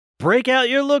Break out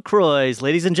your LaCroix,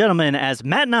 ladies and gentlemen, as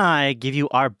Matt and I give you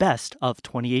our best of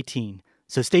 2018.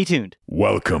 So stay tuned.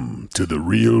 Welcome to The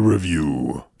Real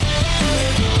Review.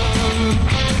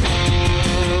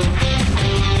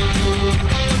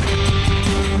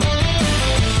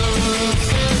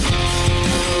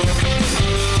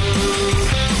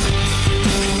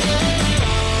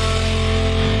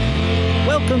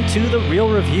 Welcome to The Real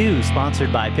Review,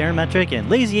 sponsored by Parametric and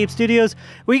Lazy Ape Studios,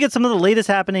 where you get some of the latest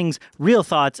happenings, real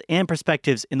thoughts, and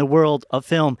perspectives in the world of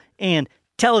film and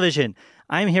television.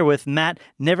 I'm here with Matt,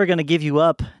 never going to give you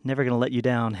up, never going to let you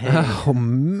down. Hey. Oh,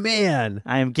 man.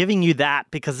 I am giving you that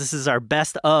because this is our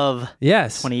best of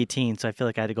 2018, so I feel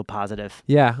like I had to go positive.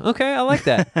 Yeah, okay, I like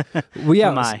that. Well,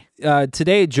 yeah, Who am I?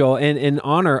 Today, Joel, in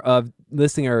honor of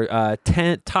listing our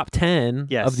top 10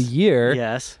 of the year,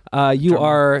 Yes. You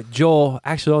are, Joel,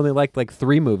 actually only liked like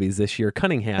 3 movies this year,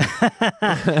 Cunningham.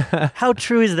 How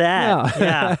true is that?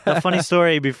 Yeah. A funny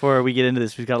story before we get into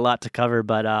this. We've got a lot to cover,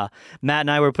 but Matt and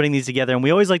I were putting these together, and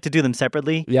we always like to do them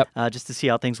separately just to see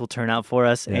how things will turn out for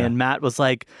us. Yeah. And Matt was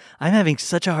like, I'm having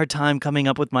such a hard time coming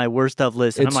up with my worst of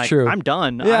list. And I'm like, true. I'm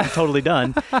done. Yeah. I'm totally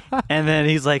done. And then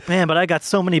he's like, man, but I got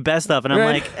so many best of. And I'm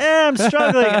like, I'm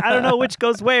struggling. I don't know which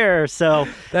goes where. So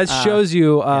that shows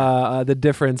you the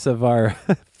difference of our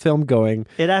film going.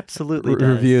 It absolutely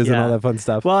does. Reviews and all that fun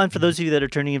stuff. Well, and for those of you that are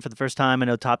turning in for the first time, I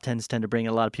know top 10s tend to bring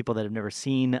in a lot of people that have never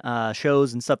seen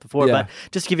shows and stuff before, but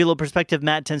just to give you a little perspective,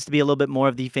 Matt tends to be a little bit more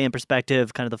of the fan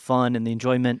perspective, kind of the fun and the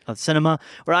enjoyment of cinema,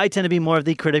 where I tend to be more of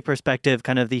the critic perspective,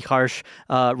 kind of the harsh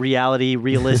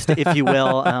realist, if you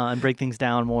will, and break things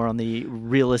down more on the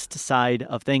realist side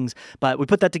of things. But we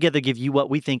put that together to give you what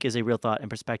we think is a real thought and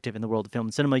perspective in the world of film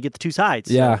and cinema. You get the two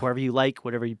sides. Yeah. So whoever you like,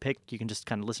 whatever you pick, you can just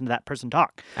kind of listen to that person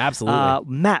talk.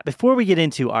 Absolutely. Matt, before we get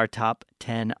into our top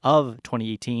 10 of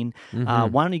 2018, why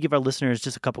don't you give our listeners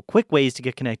just a couple quick ways to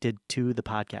get connected to the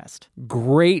podcast?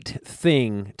 Great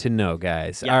thing to know,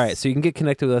 guys. Yes. All right, so you can get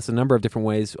connected with us a number of different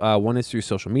ways. One is through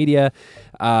social media.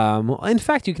 In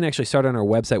fact, you can actually start on our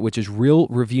website, which is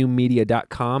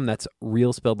realreviewmedia.com. That's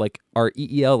real spelled like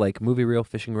REEL, like movie reel,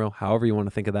 fishing reel, however you want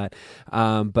to think of that.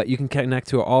 But you can connect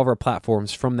to all of our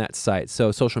platforms from that site.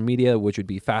 So social media, which would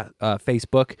be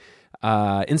Facebook,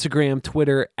 Instagram,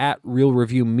 Twitter, at Real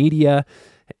Review Media,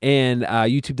 and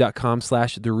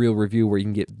youtube.com/The Real Review, where you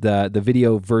can get the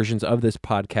video versions of this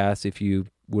podcast if you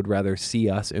would rather see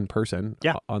us in person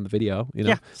on the video.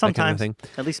 Sometimes. Kind of thing.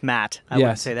 At least Matt. I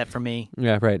wouldn't say that for me.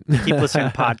 Yeah, right. Keep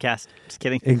listening to the podcast. Just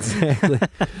kidding. Exactly.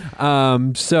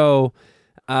 So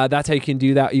that's how you can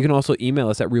do that. You can also email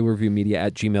us at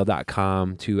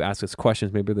realreviewmedia@gmail.com to ask us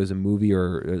questions. Maybe there's a movie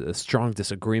or a strong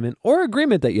disagreement or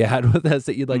agreement that you had with us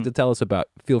that you'd like to tell us about.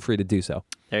 Feel free to do so.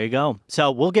 There you go.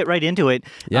 So we'll get right into it.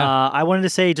 Yeah. I wanted to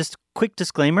say just quick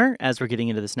disclaimer as we're getting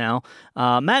into this now.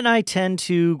 Matt and I tend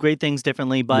to grade things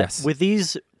differently, but with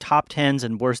these top 10s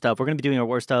and worst of, we're going to be doing our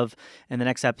worst of in the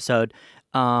next episode.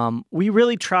 We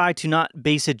really try to not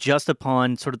base it just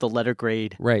upon sort of the letter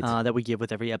grade that we give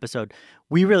with every episode.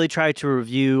 We really try to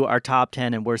review our top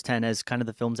 10 and worst 10 as kind of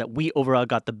the films that we overall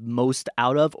got the most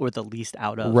out of or the least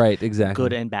out of. Right, exactly.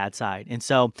 Good and bad side. And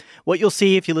so what you'll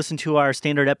see if you listen to our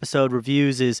standard episode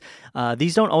reviews is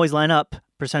these don't always line up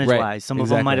percentage-wise. Some of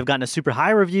them might have gotten a super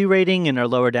high review rating and are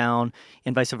lower down,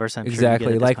 and vice versa. I'm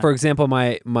exactly. Sure like, for example,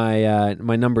 my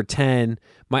number 10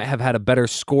 might have had a better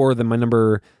score than my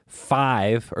number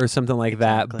 5 or something like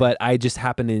that, but I just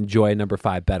happen to enjoy number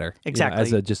 5 better.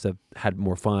 Exactly. Had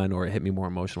more fun, or it hit me more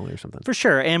emotionally or something. For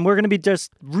sure. And we're going to be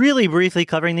just really briefly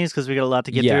covering these because we got a lot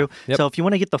to get through. Yep. So if you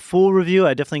want to get the full review,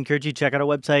 I definitely encourage you to check out our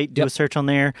website, do a search on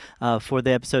there for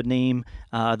the episode name,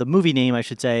 the movie name, I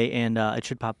should say, and it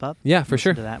should pop up. Yeah, for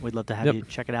sure. To that. We'd love to have you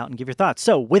check it out and give your thoughts.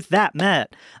 So with that,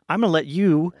 Matt, I'm going to let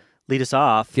you lead us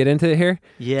off. Get into it here?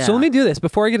 Yeah. So let me do this.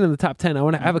 Before I get into the top 10,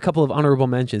 I have a couple of honorable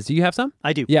mentions. Do you have some?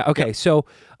 I do. Yeah, okay. So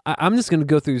I'm just going to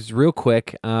go through this real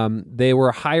quick. They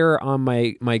were higher on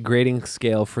my grading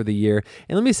scale for the year.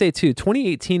 And let me say, too,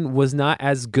 2018 was not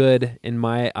as good in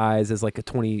my eyes as like a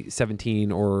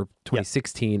 2017 or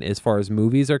 2016 as far as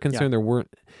movies are concerned. There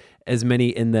weren't as many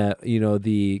in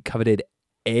the coveted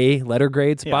A letter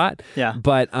grade spot. Yeah.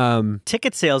 But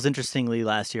ticket sales, interestingly,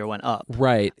 last year went up.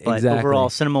 Right, but exactly. Overall,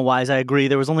 cinema-wise, I agree.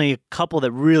 There was only a couple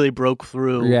that really broke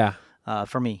through. Yeah.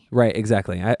 For me. Right,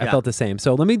 exactly. I felt the same.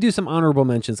 So let me do some honorable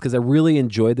mentions because I really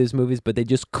enjoyed these movies, but they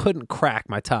just couldn't crack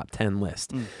my top 10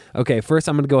 list. Okay, first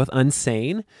I'm going to go with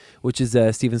Unsane, which is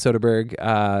Steven Soderbergh,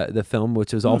 the film,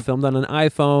 which was all filmed on an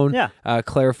iPhone. Yeah.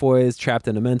 Claire Foy is trapped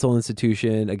in a mental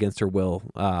institution against her will,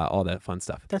 all that fun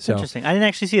stuff. That's interesting. I didn't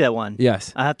actually see that one.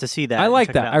 Yes. I have to see that. I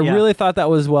like that. I really thought that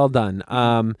was well done.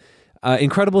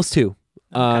 Incredibles 2.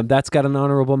 That's got an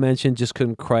honorable mention. Just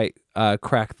couldn't quite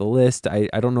crack the list. I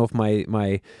don't know if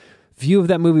my view of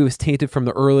that movie was tainted from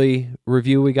the early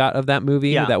review we got of that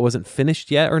movie that wasn't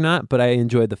finished yet or not, but I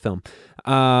enjoyed the film.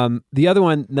 The other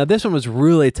one, now this one was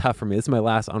really tough for me. This is my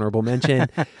last honorable mention,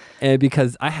 and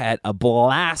because I had a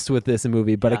blast with this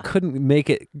movie, but I couldn't make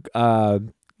it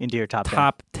into your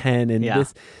top 10. And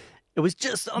this. It was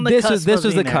just on the cusp. This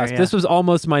was the cusp. This was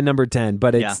almost my number 10,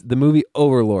 but it's the movie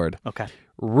Overlord. Okay.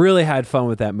 Really had fun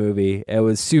with that movie. It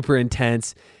was super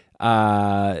intense.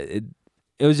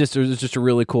 It was just a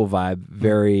really cool vibe.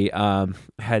 Very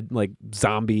had like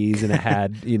zombies, and it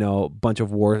had a bunch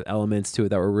of war elements to it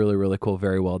that were really, really cool.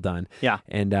 Very well done. Yeah,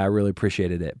 and I really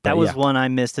appreciated it. But that was one I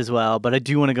missed as well, but I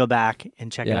do want to go back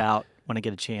and check it out when I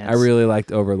get a chance. I really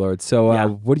liked Overlord.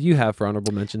 So what do you have for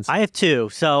honorable mentions? I have two.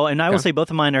 So, and I will say both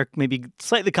of mine are maybe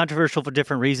slightly controversial for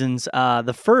different reasons.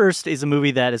 The first is a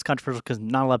movie that is controversial because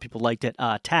not a lot of people liked it.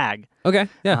 Tag. Okay,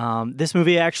 yeah. This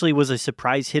movie actually was a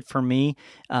surprise hit for me.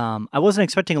 I wasn't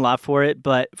expecting a lot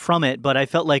but I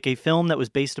felt like a film that was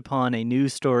based upon a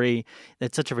news story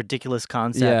that's such a ridiculous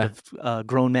concept of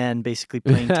grown men basically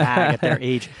playing tag at their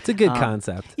age. It's a good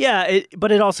concept. Yeah,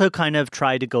 but it also kind of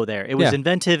tried to go there. It was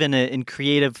inventive and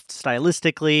creative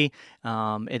stylistically.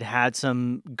 It had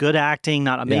some good acting,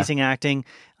 not amazing acting.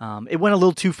 It went a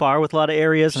little too far with a lot of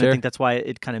areas, and I think that's why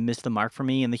it kind of missed the mark for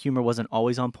me, and the humor wasn't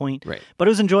always on point. Right. But it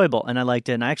was enjoyable, and I liked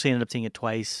it, and I actually ended up seeing it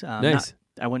twice. Nice.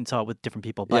 I went and saw it with different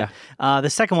people. But the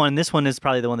second one, this one is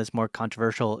probably the one that's more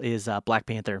controversial, is Black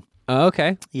Panther.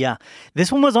 Okay. Yeah.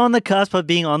 This one was on the cusp of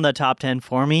being on the top 10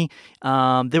 for me.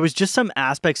 There was just some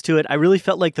aspects to it. I really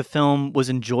felt like the film was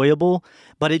enjoyable,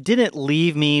 but it didn't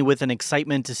leave me with an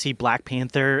excitement to see Black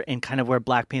Panther and kind of where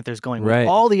Black Panther's going. Right. With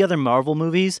all the other Marvel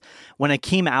movies, when I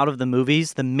came out of the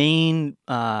movies, the main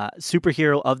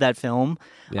superhero of that film,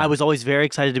 I was always very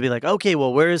excited to be like, okay,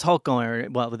 well, where is Hulk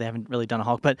going? Well, they haven't really done a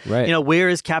Hulk, but where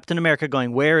is Captain America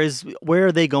going? Where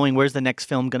are they going? Where's the next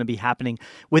film going to be happening?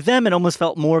 With them, it almost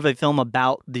felt more of a film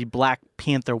about the Black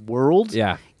Panther world.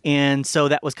 Yeah. And so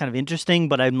that was kind of interesting,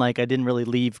 but I'm like, I didn't really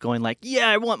leave going like,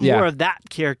 I want more of that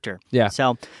character. Yeah.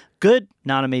 So good,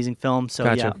 not amazing film. So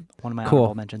Gotcha. One of my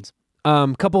honorable mentions.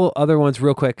 Couple other ones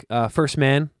real quick. First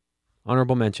Man,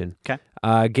 honorable mention. Okay.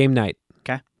 Game Night.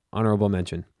 Okay. Honorable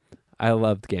mention. I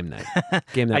loved Game Night.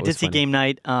 Game Night I did was see funny. Game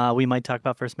Night. We might talk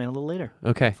about First Man a little later.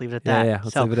 Okay. Let's leave it at that. Yeah,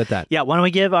 let's leave it at that. Yeah, why don't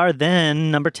we give our then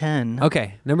number 10?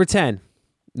 Okay, number 10.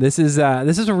 This is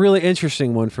a really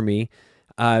interesting one for me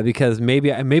because maybe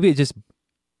it just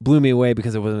blew me away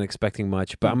because I wasn't expecting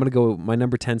much. But I'm gonna go. My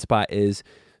number 10 spot is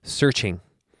Searching.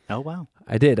 Oh wow!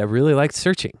 I did. I really liked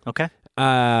Searching. Okay.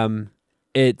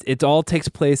 It all takes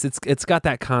place. It's got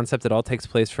that concept. It all takes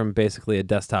place from basically a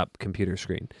desktop computer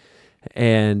screen,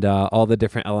 and all the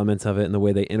different elements of it and the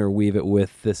way they interweave it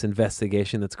with this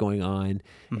investigation that's going on,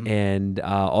 and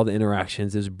all the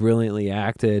interactions is brilliantly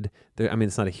acted. I mean,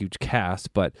 it's not a huge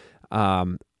cast, but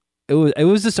it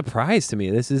was a surprise to me.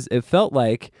 It felt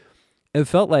like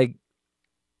it's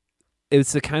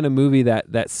the kind of movie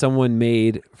that someone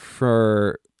made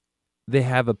for. They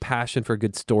have a passion for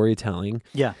good storytelling.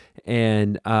 Yeah,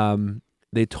 and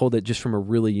they told it just from a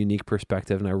really unique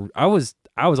perspective, and I was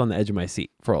on the edge of my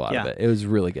seat for a lot of it. It was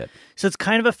really good. So it's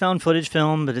kind of a found footage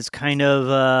film, but it's kind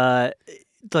of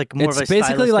like more of a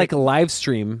basically like a live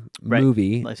stream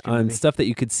movie on stuff that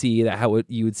you could see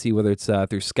you would see whether it's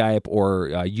through Skype or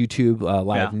YouTube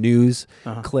live news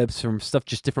clips from stuff,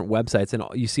 just different websites, and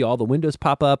you see all the windows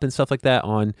pop up and stuff like that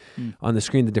on the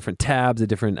screen, the different tabs, the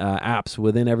different apps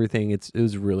within everything. It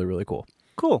was really, really cool.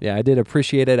 Cool. Yeah, I did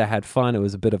appreciate it. I had fun. It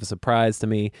was a bit of a surprise to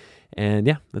me,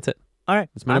 and that's it. All right,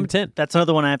 it's my number 10. That's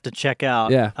another one I have to check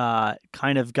out. Yeah,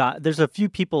 there's a few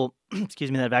people,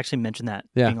 excuse me, that have actually mentioned that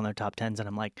being on their top 10s, and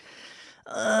I'm like,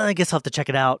 I guess I'll have to check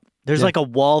it out. There's like a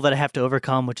wall that I have to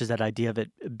overcome, which is that idea of it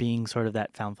being sort of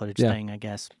that found footage thing, I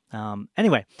guess.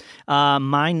 Anyway,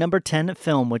 my number 10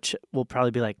 film, which will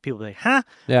probably be like, people will be like, huh?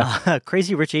 Yeah.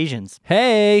 Crazy Rich Asians.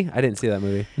 Hey, I didn't see that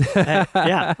movie.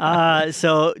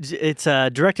 So it's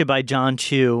directed by John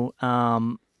Chu.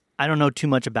 I don't know too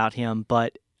much about him,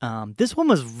 but this one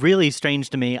was really strange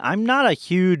to me. I'm not a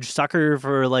huge sucker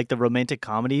for like the romantic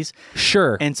comedies.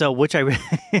 Sure. And so, which I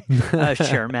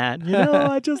sure, Matt.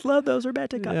 I just love those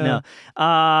romantic comedies. No.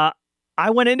 I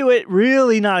went into it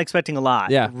really not expecting a lot.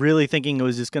 Yeah. Really thinking it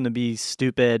was just going to be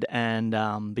stupid.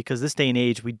 And because this day and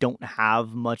age, we don't have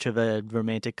much of a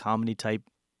romantic comedy type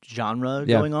genre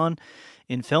going on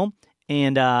in film.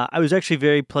 And I was actually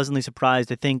very pleasantly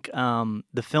surprised. I think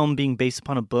the film being based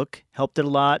upon a book helped it a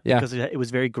lot because it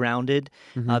was very grounded.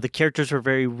 The characters were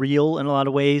very real in a lot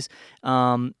of ways.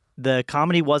 the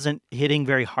comedy wasn't hitting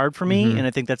very hard for me, and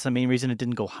I think that's the main reason it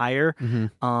didn't go higher.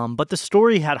 But the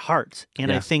story had heart,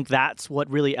 and I think that's what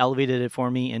really elevated it for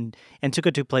me and took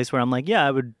it to a place where I'm like, yeah,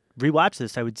 I would rewatch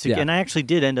this. I would, and I actually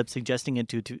did end up suggesting it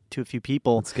to a few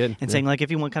people. That's good. And saying like, if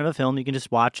you want kind of a film you can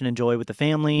just watch and enjoy with the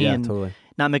family, and totally.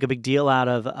 not make a big deal out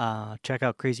of, check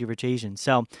out Crazy Rich Asians.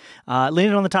 So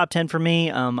landed on the top 10 for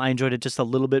me. I enjoyed it just a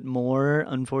little bit more,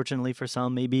 unfortunately for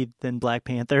some, maybe than Black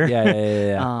Panther.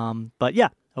 Yeah. But yeah,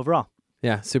 overall,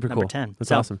 Yeah, super number cool. 10. That's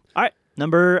So, awesome. All right,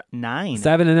 number 9.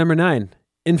 7 and number 9.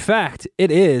 In fact,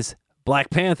 it is Black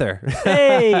Panther.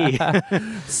 Hey!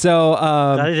 So,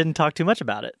 Glad I didn't talk too much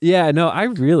about it. yeah, no, I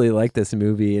really like this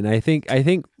movie, and I think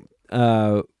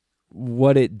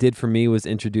what it did for me was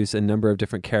introduce a number of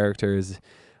different characters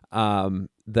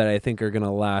that I think are going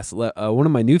to last. One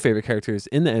of my new favorite characters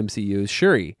in the MCU is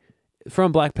Shuri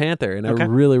from Black Panther, and I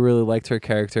really, really liked her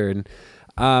character. And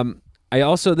I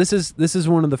also this is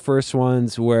one of the first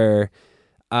ones where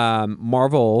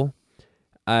Marvel,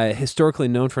 historically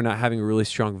known for not having really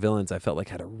strong villains, I felt like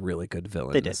had a really good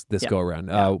villain this go around.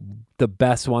 The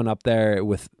best one up there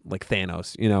with like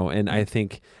Thanos, and I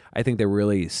think they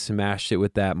really smashed it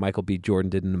with that. Michael B. Jordan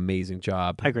did an amazing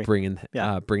job bringing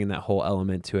that whole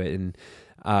element to it,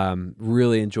 and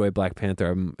really enjoy Black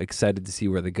Panther. I'm excited to see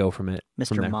where they go from it.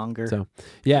 Mr. Monger. So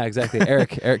yeah, exactly.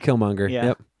 Eric Killmonger.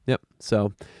 Yeah. Yep.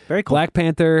 So Very cool. Black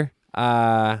Panther.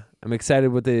 I'm excited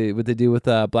what they do with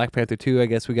Black Panther 2. I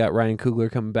guess we got Ryan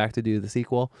Coogler coming back to do the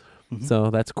sequel.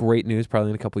 So that's great news, probably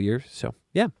in a couple years. So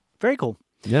yeah. Very cool.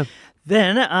 Yeah.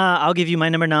 Then I'll give you my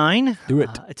number 9. Do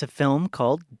it. It's a film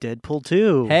called Deadpool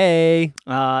 2. Hey.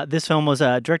 This film was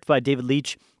directed by David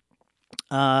Leitch.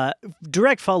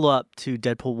 Direct follow-up to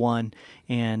Deadpool 1,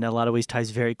 and in a lot of ways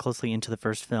ties very closely into the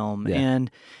first film. Yeah.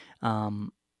 And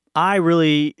I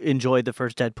really enjoyed the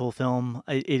first Deadpool film.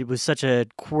 It was such a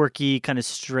quirky, kind of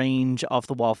strange,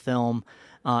 off-the-wall film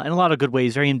in a lot of good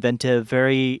ways. Very inventive,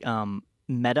 very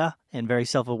meta, and very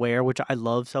self-aware, which I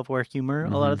love self-aware humor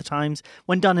a lot of the times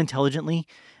when done intelligently.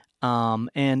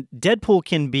 And Deadpool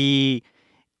can be,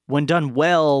 when done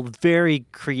well, very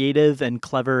creative and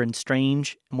clever and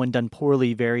strange, and when done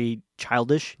poorly, very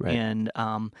childish. Right. And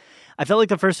I felt like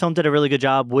the first film did a really good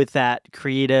job with that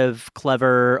creative,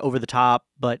 clever, over the top,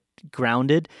 but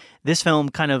grounded. This film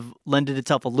kind of lended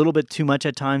itself a little bit too much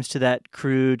at times to that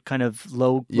crude, kind of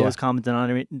lowest common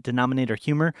denominator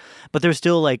humor. But there's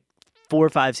still like 4 or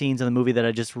 5 scenes in the movie that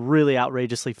are just really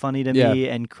outrageously funny to me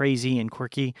and crazy and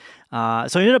quirky. So I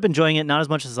ended up enjoying it, not as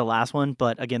much as the last one,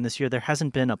 but again, this year there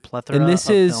hasn't been a plethora And this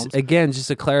of is, films. again, just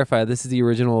to clarify, this is the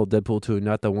original Deadpool 2,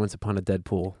 not the Once Upon a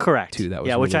Deadpool Correct. 2 that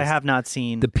was which I released. have not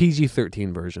seen. The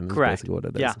PG-13 version is Correct. basically what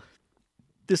it is. Yeah.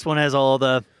 This one has all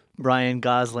the Ryan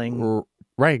Gosling.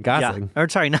 Ryan Gosling. Yeah. Or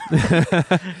sorry, no.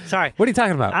 Sorry. What are you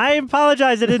talking about? I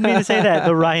apologize. I didn't mean to say that.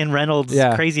 The Ryan Reynolds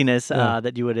craziness Yeah.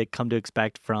 that you would come to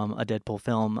expect from a Deadpool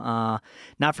film.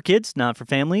 Not for kids, not for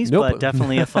families, Nope. but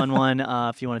definitely a fun one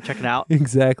if you want to check it out.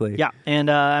 Exactly. Yeah, and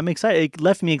I'm excited. It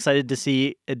left me excited to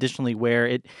see additionally where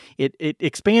it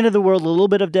expanded the world a little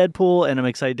bit of Deadpool, and I'm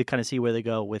excited to kind of see where they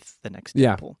go with the next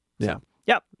Yeah. Deadpool. Yeah.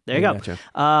 Yep, there you I go.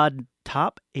 gotcha.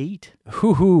 Top 8.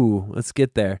 Hoo-hoo. Let's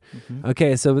get there. Mm-hmm.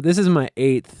 Okay, so this is my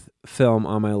 8th film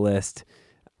on my list.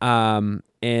 And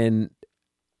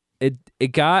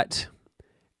it got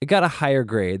a higher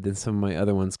grade than some of my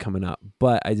other ones coming up,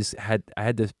 but I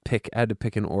had to pick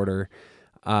an order.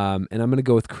 And I'm going to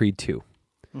go with Creed 2.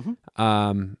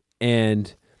 Mm-hmm.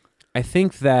 And I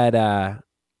think that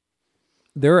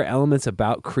there are elements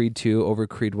about Creed 2 over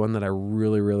Creed 1 that I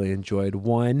really, really enjoyed.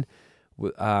 One,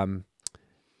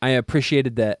 I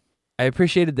appreciated the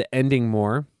ending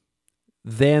more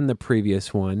than the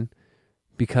previous one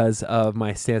because of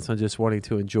my stance on just wanting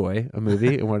to enjoy a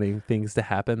movie and wanting things to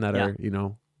happen that are,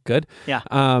 good. Yeah.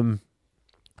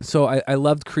 So I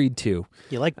loved Creed 2.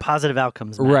 You like positive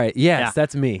outcomes, Matt. Right. Yes, Yeah.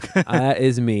 that's me. That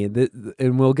is me.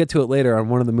 And we'll get to it later on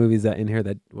one of the movies that in here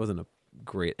that wasn't a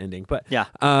great ending. But Yeah.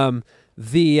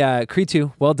 the Creed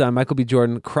 2, well done. Michael B.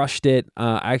 Jordan crushed it.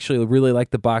 I actually really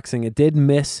liked the boxing. It did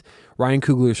miss Ryan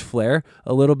Coogler's flair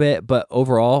a little bit, but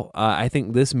overall, I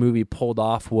think this movie pulled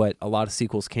off what a lot of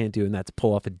sequels can't do, and that's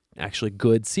pull off an actually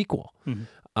good sequel.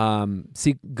 Mm-hmm.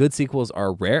 Good sequels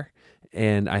are rare,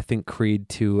 and I think Creed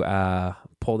 2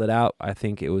 pulled it out. I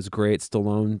think it was great.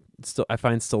 I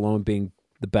find Stallone being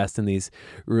the best in these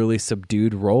really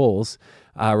subdued roles,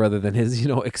 rather than his,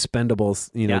 Expendables,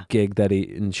 gig that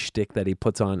and shtick that he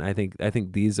puts on. I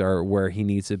think these are where he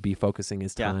needs to be focusing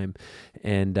his time,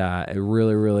 and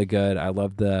really, really good. I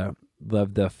love the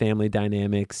family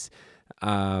dynamics,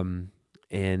 Michael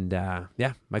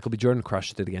B. Jordan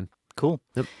crushed it again. Cool.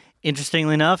 Yep.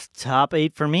 Interestingly enough, top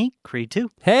 8 for me, Creed 2.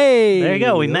 Hey, There you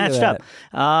go. We look at matched up.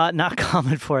 Not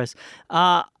common for us.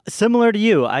 Similar to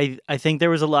you, I think there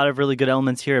was a lot of really good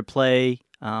elements here at play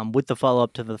with the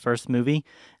follow-up to the first movie.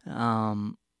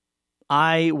 Where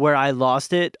I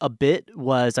lost it a bit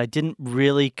was I didn't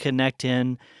really connect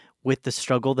in with the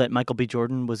struggle that Michael B.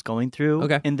 Jordan was going through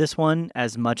in this one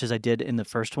as much as I did in the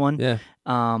first one. Yeah.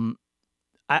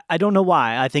 I don't know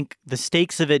why. I think the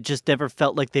stakes of it just never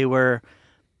felt like they were,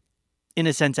 in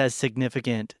a sense, as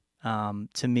significant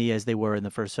to me as they were in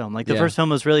the first film. Like the first film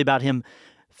was really about him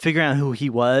figuring out who he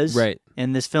was. Right.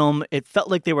 In this film, it felt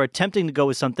like they were attempting to go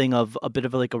with something of a bit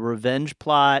of like a revenge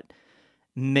plot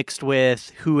mixed with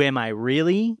who am I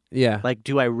really? Yeah. Like,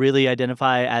 do I really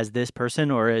identify as this person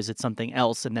or is it something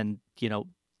else? And then,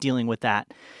 dealing with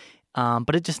that.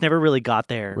 But it just never really got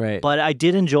there. Right. But I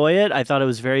did enjoy it. I thought it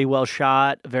was very well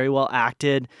shot, very well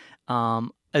acted.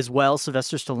 As well,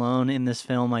 Sylvester Stallone in this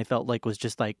film, I felt like was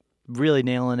just like really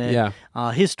nailing it.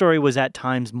 Yeah. His story was at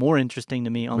times more interesting to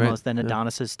me almost than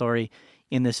Adonis's story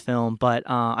in this film. But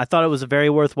I thought it was a very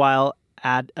worthwhile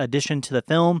addition to the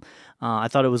film. I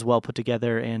thought it was well put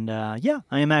together. And I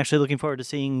am actually looking forward to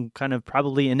seeing kind of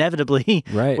probably inevitably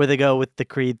where they go with the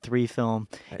Creed 3 film.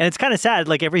 And it's kind of sad.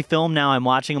 Like every film now I'm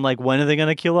watching, I'm like, when are they going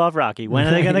to kill off Rocky? When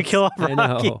are they going to kill off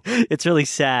Rocky? It's really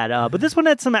sad. But this one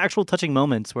had some actual touching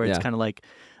moments where it's kind of like,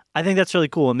 I think that's really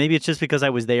cool. And maybe it's just because I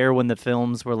was there when the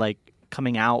films were like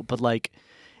coming out, but like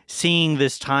seeing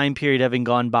this time period having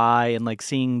gone by and like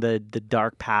seeing the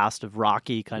dark past of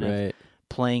Rocky kind of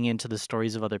playing into the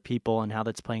stories of other people and how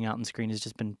that's playing out on screen has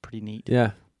just been pretty neat.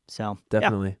 Yeah. So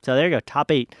definitely. Yeah. So there you go.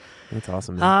 Top 8. That's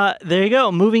awesome. Man. There you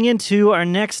go. Moving into our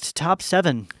next top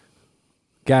 7.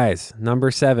 Guys,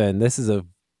 number 7. This is a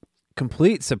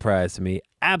complete surprise to me.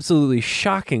 Absolutely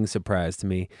shocking surprise to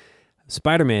me.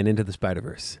 Spider-Man Into the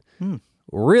Spider-Verse.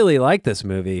 Really like this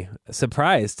movie.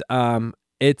 Surprised.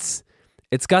 It's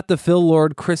got the Phil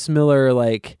Lord, Chris Miller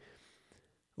like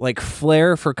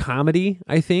flair for comedy,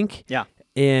 I think. Yeah.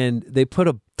 And they put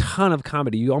a ton of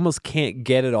comedy. You almost can't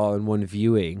get it all in one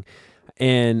viewing.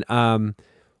 And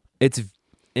it's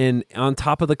on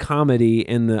top of the comedy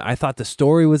I thought the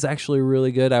story was actually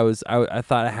really good. I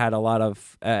thought it had a lot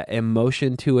of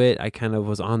emotion to it. I kind of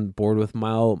was on board with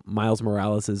Miles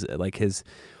Morales' like his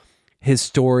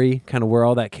story, kind of where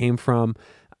all that came from.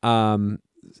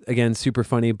 Again, super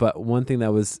funny. But one thing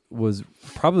that was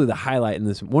probably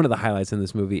one of the highlights in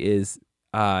this movie is,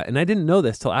 and I didn't know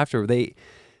this till after they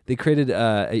created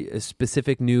a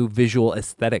specific new visual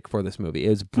aesthetic for this movie. It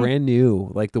was brand new,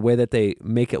 like the way that they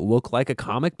make it look like a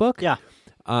comic book. Yeah.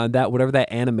 That whatever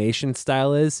that animation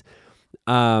style is,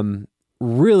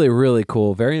 really, really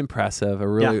cool. Very impressive. I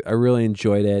really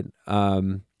enjoyed it.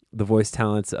 The voice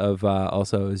talents of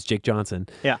also is Jake Johnson.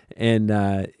 Yeah.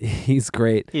 And he's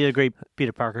great. He's a great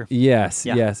Peter Parker. Yes.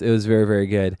 It was very, very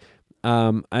good.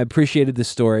 I appreciated the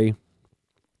story.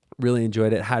 Really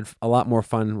enjoyed it. Had a lot more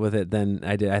fun with it than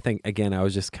I did. I think, again, I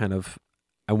was just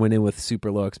I went in with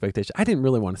super low expectations. I didn't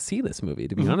really want to see this movie,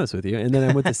 to be honest with you. And then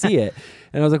I went to see it,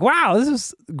 and I was like, wow, this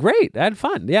is great. I had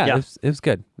fun. Yeah. It was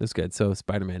good. It was good. So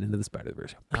Spider-Man Into the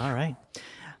Spider-Verse. All right.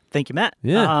 Thank you, Matt.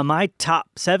 Yeah. My top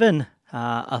 7,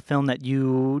 a film that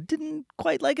you didn't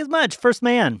quite like as much, First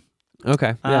Man.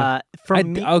 Okay. Yeah.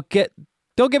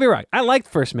 Don't get me wrong. I liked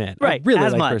First Man. Right. I really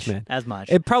liked First Man. As much.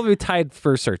 It probably tied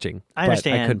for searching. I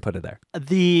understand. But I couldn't put it there.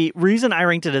 The reason I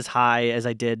ranked it as high as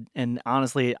I did, and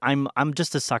honestly, I'm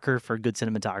just a sucker for good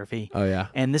cinematography. Oh, yeah.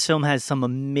 And this film has some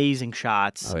amazing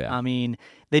shots. Oh, yeah. I mean,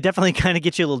 they definitely kind of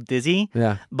get you a little dizzy.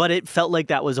 Yeah. But it felt like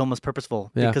that was almost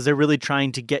purposeful because they're really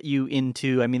trying to get you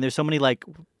into, I mean, there's so many like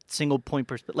single point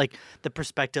like the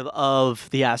perspective of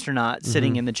the astronaut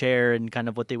sitting in the chair and kind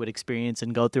of what they would experience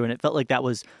and go through, and it felt like that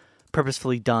was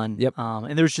purposefully done. Yep.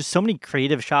 And there was just so many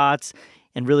creative shots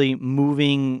and really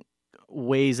moving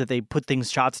ways that they put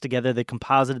shots together. They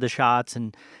composited the shots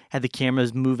and had the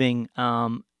cameras moving.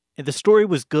 The story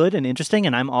was good and interesting,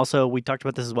 and we talked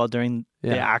about this as well during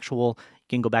the actual,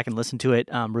 you can go back and listen to it,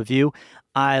 review.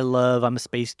 I'm a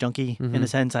space junkie in a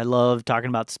sense. I love talking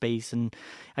about space, and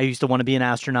I used to want to be an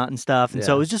astronaut and stuff. And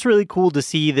so it was just really cool to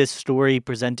see this story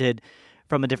presented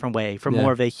from a different way, from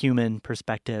more of a human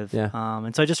perspective. Yeah.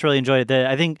 And so I just really enjoyed it.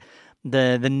 I think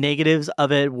the negatives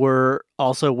of it were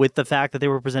also with the fact that they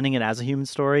were presenting it as a human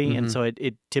story, and so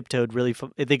it tiptoed really.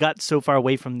 They got so far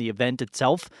away from the event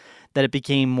itself that it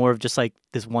became more of just like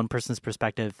this one person's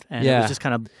perspective, and it was just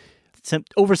kind of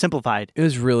oversimplified. It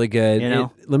was really good. You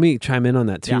know? Let me chime in on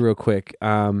that too real quick,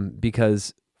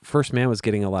 because First Man was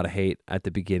getting a lot of hate at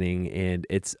the beginning, and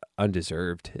it's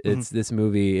undeserved. This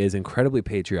movie is incredibly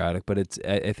patriotic, but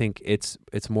I think it's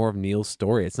more of Neil's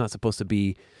story. It's not supposed to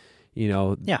be,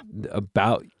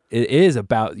 about. It is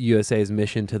about USA's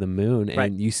mission to the moon,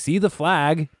 and you see the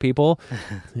flag, people.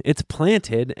 It's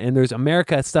planted, and there's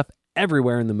America stuff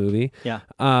everywhere in the movie. Yeah.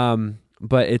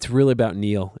 But it's really about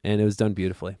Neil, and it was done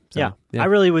beautifully. So, yeah.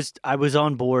 I was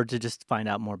on board to just find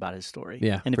out more about his story.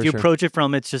 Yeah, and if you approach it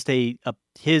from it's just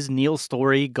his Neil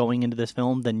story going into this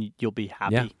film, then you'll be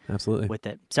happy. Absolutely. With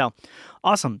it. So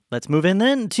awesome. Let's move in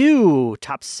then to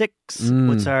top 6.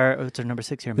 What's our number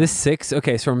 6 here, Matt? This 6.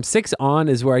 Okay, so from 6 on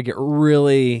is where I get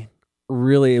really,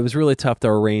 it was really tough to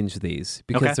arrange these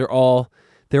because they're all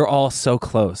so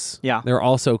close. Yeah, they're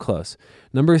all so close.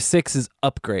 Number 6 is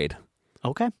Upgrade.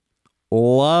 Okay.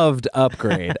 Loved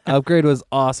Upgrade. Upgrade was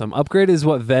awesome. Upgrade is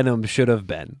what Venom should have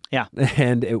been. Yeah.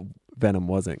 And Venom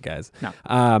wasn't, guys. No.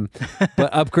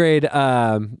 But Upgrade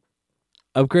was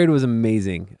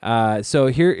amazing. So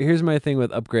here's my thing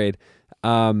with Upgrade.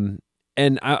 And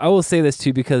I will say this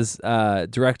too because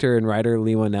director and writer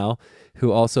Leigh Whannell,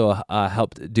 who also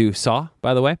helped do Saw,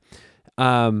 by the way,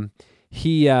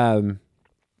 he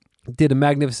did a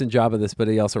magnificent job of this, but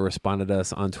he also responded to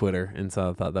us on Twitter, and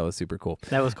so I thought that was super cool.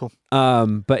 That was cool.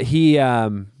 But he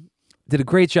did a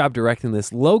great job directing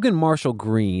this. Logan Marshall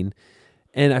Green,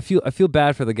 and I feel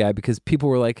bad for the guy because people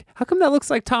were like, "How come that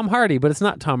looks like Tom Hardy?" But it's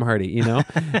not Tom Hardy, you know.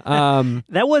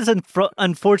 That was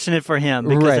unfortunate for him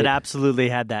because it absolutely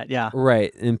had that. Yeah,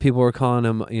 right. And people were calling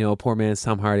him, a poor man's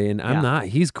Tom Hardy, and I'm not.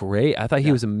 He's great. I thought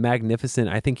he was magnificent.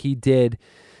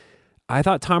 I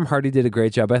thought Tom Hardy did a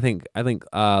great job. I think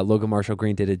Logan Marshall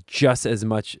Green did just as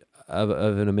much of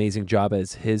an amazing job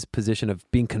as his position of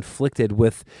being conflicted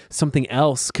with something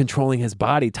else controlling his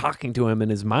body, talking to him in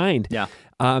his mind. Yeah.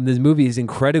 This movie is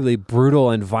incredibly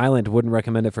brutal and violent. Wouldn't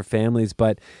recommend it for families,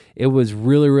 but it was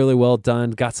really, really well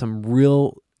done. Got some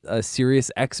real serious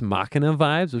Ex Machina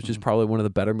vibes, which is probably one of the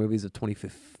better movies of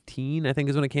 2015, I think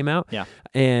is when it came out. Yeah.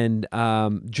 And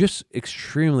just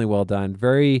extremely well done.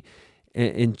 Very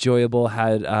enjoyable.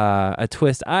 Had a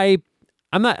twist.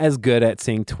 I'm not as good at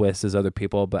seeing twists as other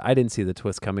people, but I didn't see the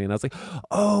twist coming, and I was like,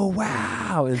 "Oh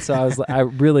wow!" And so I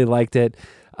really liked it.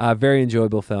 Very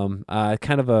enjoyable film.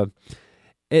 Kind of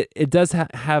it does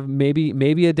have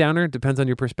maybe a downer. Depends on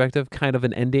your perspective. Kind of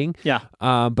an ending. Yeah.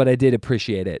 But I did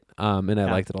appreciate it. And I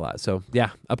liked it a lot. So yeah,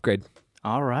 Upgrade.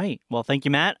 All right. Well, thank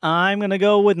you, Matt. I'm gonna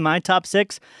go with my top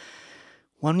 6.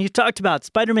 One you talked about,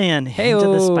 Spider-Man Into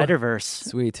the Spider-Verse.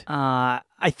 Sweet. I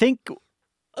think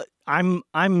I'm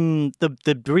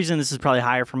the reason this is probably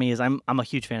higher for me is I'm a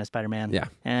huge fan of Spider-Man. Yeah.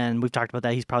 And we've talked about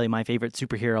that. He's probably my favorite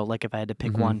superhero. Like if I had to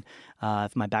pick one,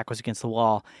 if my back was against the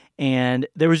wall. And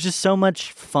there was just so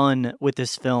much fun with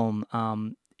this film.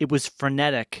 It was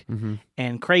frenetic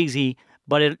and crazy,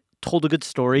 but it told a good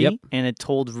story and it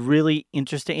told really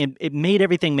interesting. And it made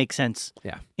everything make sense.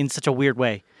 In such a weird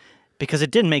way. Because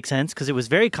it didn't make sense because it was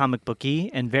very comic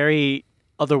booky and very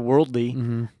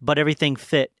otherworldly, but everything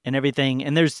fit and everything.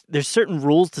 And there's certain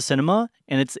rules to cinema,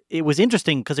 and it was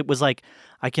interesting because it was like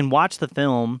I can watch the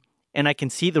film and I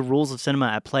can see the rules of cinema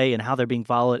at play and how they're being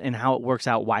followed and how it works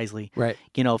out wisely. Right.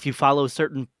 If you follow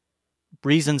certain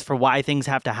reasons for why things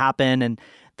have to happen and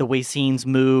the way scenes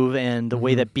move and the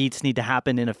way that beats need to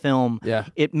happen in a film,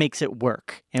 it makes it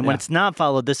work. And when it's not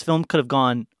followed, this film could have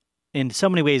gone in so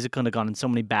many ways. It could have gone in so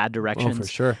many bad directions. Oh, for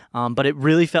sure. But it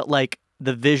really felt like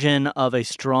the vision of a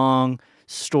strong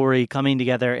story coming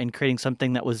together and creating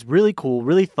something that was really cool,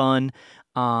 really fun,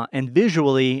 and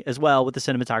visually as well with the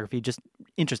cinematography, just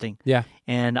interesting. Yeah.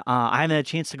 And I haven't had a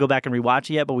chance to go back and rewatch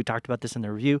it yet, but we talked about this in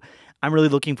the review. I'm really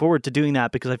looking forward to doing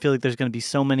that because I feel like there's going to be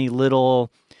so many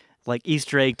little like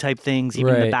Easter egg type things,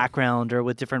 even in the background or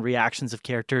with different reactions of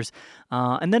characters.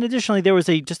 And then additionally, there was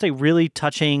just a really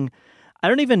touching. I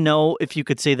don't even know if you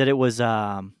could say that it was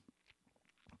done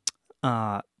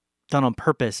on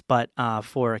purpose, but I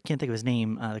can't think of his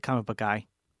name, the comic book guy.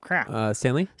 Crap.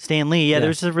 Stan Lee? Stan Lee, yeah.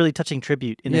 There's a really touching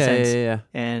tribute in a sense. Yeah.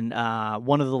 And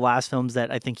one of the last films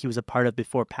that I think he was a part of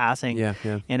before passing. Yeah.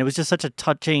 And it was just such a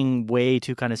touching way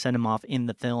to kind of send him off in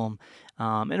the film.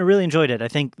 And I really enjoyed it. I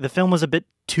think the film was a bit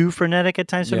too frenetic at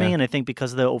times for me, and I think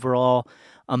because of the overall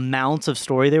amounts of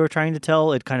story they were trying to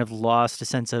tell, it kind of lost a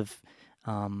sense of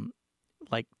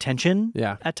tension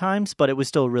at times, but it was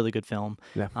still a really good film.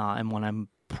 Yeah. And one I'm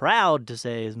proud to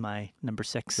say is my number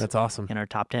 6. That's awesome. In our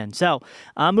top 10. So,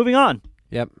 moving on.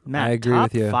 Yep. Matt, I agree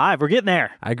with you. Top 5. We're getting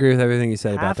there. I agree with everything you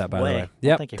said about that, by the way.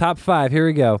 Yep. Thank you. Top 5. Here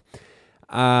we go.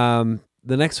 The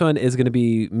next one is going to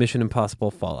be Mission Impossible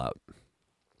Fallout.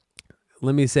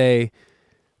 Let me say,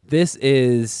 this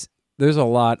is there's a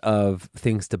lot of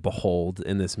things to behold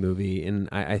in this movie, and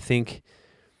I think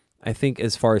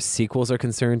as far as sequels are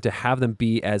concerned, to have them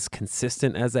be as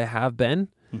consistent as they have been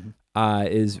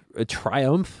is a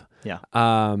triumph. Yeah.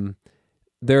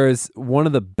 There's one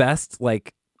of the best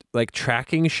like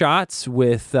tracking shots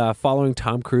with following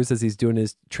Tom Cruise as he's doing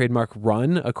his trademark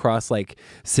run across like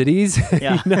cities.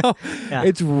 Yeah. Yeah.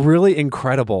 It's really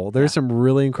incredible. There's some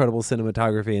really incredible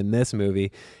cinematography in this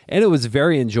movie, and it was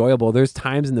very enjoyable. There's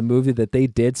times in the movie that they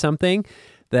did something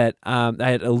that I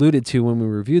had alluded to when we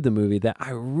reviewed the movie that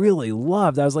I really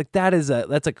loved. I was like, that's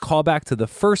a callback to the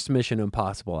first Mission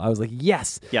Impossible. I was like,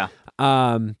 yes. Yeah.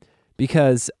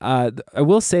 Because I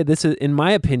will say this is, in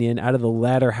my opinion, out of the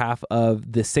latter half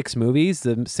of the 6 movies,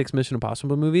 the 6 Mission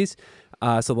Impossible movies,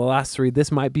 so the last 3,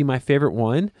 this might be my favorite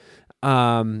one.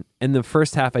 In the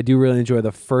first half, I do really enjoy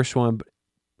the first one, but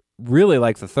really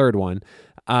like the third one.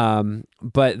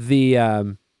 But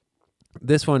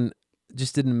this one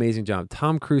just did an amazing job.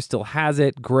 Tom Cruise still has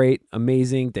it. Great,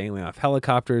 amazing, dangling off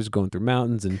helicopters, going through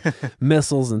mountains and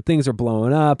missiles, and things are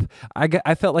blowing up.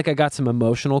 I felt like I got some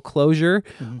emotional closure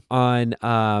on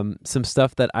some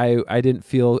stuff that I didn't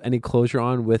feel any closure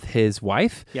on with his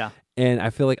wife. Yeah. And I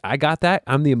feel like I got that.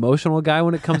 I'm the emotional guy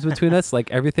when it comes between us.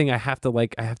 Like everything I have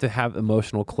to have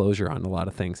emotional closure on a lot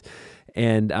of things.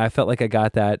 And I felt like I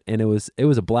got that. And it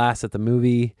was a blast at the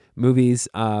movies.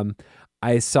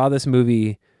 I saw this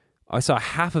movie. I saw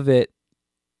half of it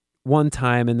one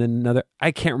time and then another.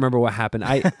 I can't remember what happened.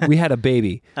 We had a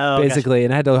baby basically,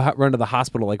 and I had to run to the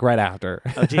hospital like right after.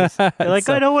 Oh, geez. You're like,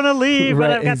 I don't want to leave, but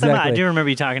right, I've got exactly. I do remember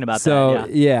you talking about that. So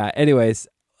yeah. Anyways,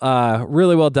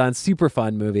 really well done. Super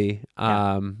fun movie.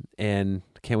 And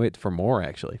can't wait for more.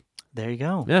 Actually. There you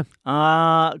go. Yeah.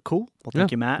 Cool. Well,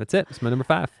 thank you, Matt. That's it. It's my number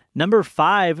 5. Number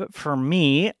 5 for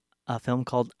me, a film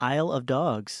called Isle of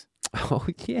Dogs. Oh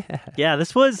yeah. Yeah,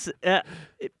 this was it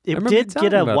did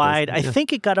get a wide. Yeah. I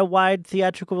think it got a wide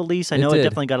theatrical release. I know it did.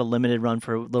 definitely got a limited run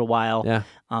for a little while. Yeah.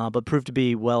 But proved to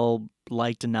be well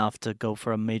liked enough to go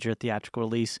for a major theatrical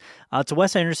release. It's a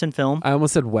Wes Anderson film. I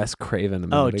almost said Wes Craven a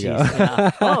minute ago.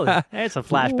 Yeah. Oh, there's a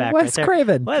flashback Wes right there.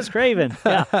 Craven. Wes Craven.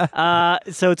 Yeah.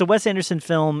 So it's a Wes Anderson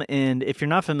film, and if you're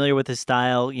not familiar with his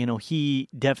style, he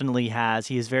definitely has.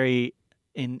 He is very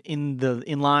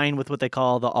in line with what they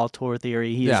call the auteur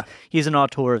theory. He's an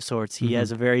auteur of sorts. He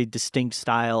has a very distinct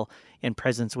style and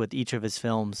presence with each of his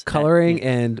films. Coloring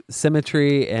and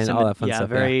symmetry and all that fun stuff.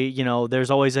 Very,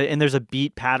 there's always there's a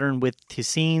beat pattern with his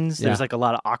scenes. There's like a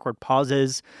lot of awkward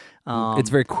pauses. It's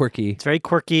very quirky. It's very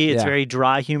quirky. It's very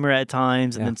dry humor at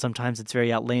times, and then sometimes it's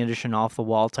very outlandish and off the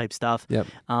wall type stuff. Yep.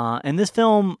 And this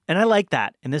film, and I like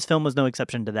that. And this film was no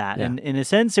exception to that. Yeah. And in a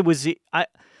sense, it was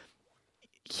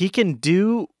he can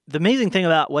do the amazing thing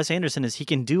about Wes Anderson is he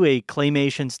can do a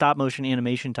claymation, stop motion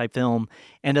animation type film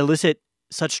and elicit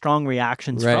such strong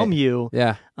reactions from you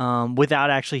without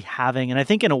actually having, and I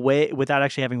think in a way, without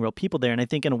actually having real people there. And I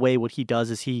think in a way what he does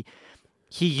is he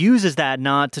uses that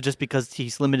not to just because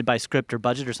he's limited by script or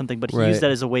budget or something, but he used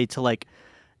that as a way to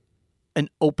and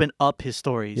open up his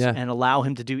stories and allow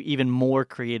him to do even more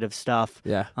creative stuff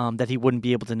that he wouldn't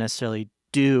be able to necessarily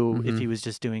do if he was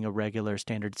just doing a regular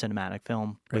standard cinematic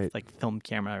film with like film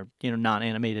camera or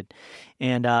non-animated.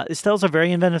 And it tells a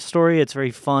very inventive story. It's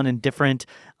very fun and different.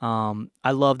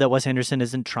 I love that Wes Anderson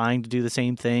isn't trying to do the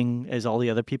same thing as all the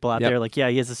other people out there. Like, he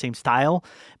has the same style,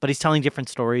 but he's telling different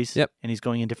stories and he's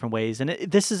going in different ways. And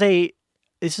this is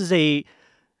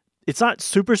it's not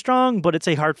super strong, but it's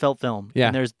a heartfelt film.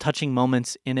 And there's touching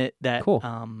moments in it that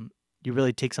you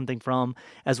really take something from,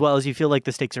 as well as you feel like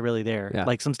the stakes are really there.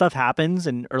 Like some stuff happens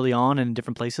and early on and in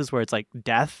different places where it's like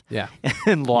death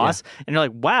and loss. And you're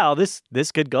like, wow, this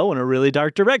could go in a really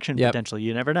dark direction potentially.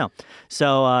 You never know.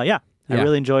 So I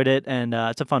really enjoyed it, and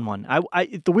it's a fun one.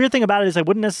 The weird thing about it is I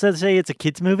wouldn't necessarily say it's a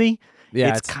kid's movie.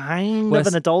 Yeah, it's kind of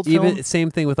an adult film.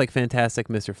 Same thing with like Fantastic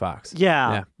Mr. Fox.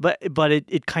 Yeah. But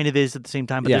it kind of is at the same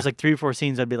time. But there's like 3 or 4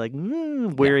 scenes I'd be like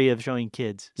wary of showing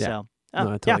kids. So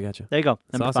no, I totally got you. There you go.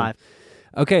 Number awesome. 5.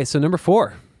 Okay, so number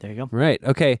 4. There you go. Right.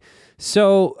 Okay.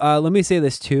 So let me say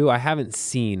this too. I haven't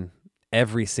seen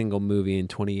every single movie in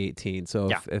 2018. So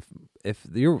if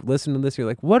you're listening to this, you're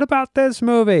like, what about this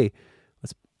movie?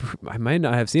 I might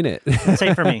not have seen it.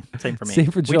 Same for me. Same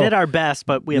for Joel. We did our best,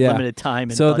 but we have limited time.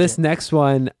 And so budget. This next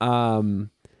one,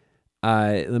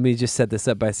 let me just set this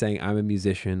up by saying I'm a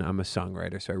musician. I'm a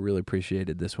songwriter, so I really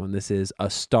appreciated this one. This is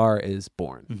A Star Is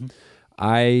Born. Mm-hmm.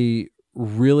 I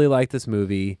really like this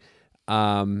movie.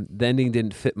 The ending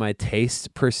didn't fit my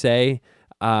taste per se,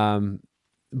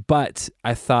 but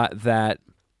I thought that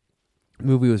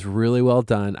movie was really well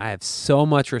done. I have so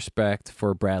much respect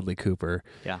for Bradley Cooper.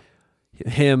 Yeah.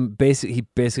 he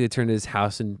basically turned his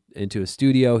house into a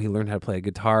studio. He learned how to play a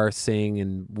guitar, sing,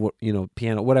 and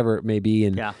piano, whatever it may be,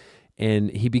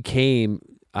 and he became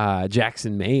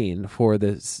Jackson Maine for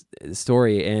this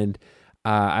story. And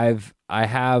I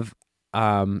have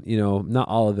not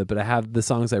all of it, but I have the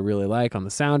songs I really like on the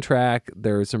soundtrack.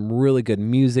 There's some really good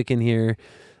music in here.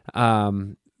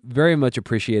 Very much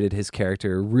appreciated his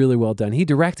character. Really well done. He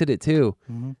directed it too.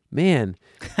 Mm-hmm. Man,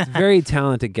 very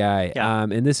talented guy. Yeah.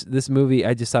 And this movie,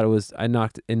 I just thought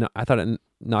I thought it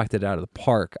knocked it out of the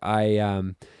park.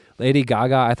 Lady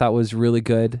Gaga, I thought was really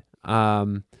good.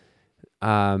 I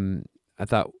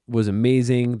thought was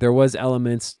amazing. There was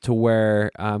elements to where,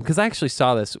 because I actually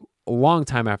saw this a long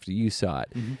time after you saw it,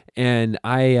 mm-hmm. and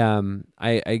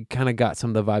I kind of got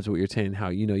some of the vibes of what you're saying, how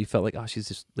you felt like, oh, she's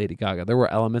just Lady Gaga. There were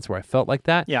elements where I felt like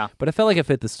that, but I felt like it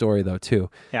fit the story though too.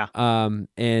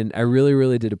 And I really,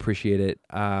 really did appreciate it.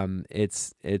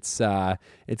 It's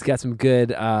got some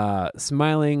good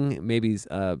smiling, maybe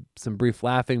some brief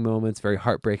laughing moments, very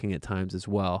heartbreaking at times as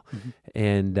well, mm-hmm.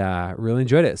 and really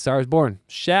enjoyed it. Star is Born.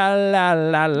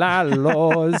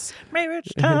 Sha-la-la-la-laws. Maybe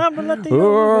it's time to let the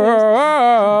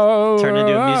turn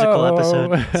into a musical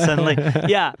episode suddenly.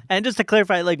 Yeah, and just to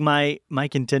clarify, like my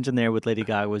contention there with Lady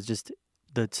Gaga was just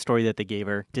the story that they gave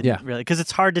her didn't really, because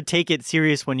it's hard to take it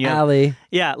serious when you have, Lady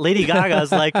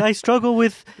Gaga's like, I struggle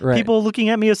with people looking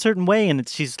at me a certain way, and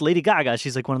she's Lady Gaga.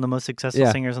 She's like one of the most successful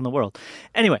singers in the world.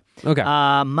 Anyway,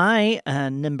 my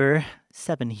number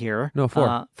 7 here. No,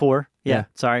 4. 4. Yeah,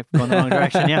 sorry, going the wrong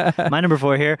direction. Yeah, my number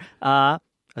 4 here.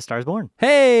 A Star is Born.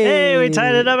 Hey, we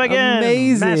tied it up again.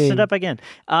 Amazing. Matched it up again.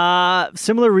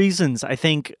 Similar reasons. I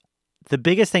think the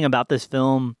biggest thing about this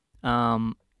film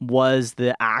was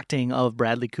the acting of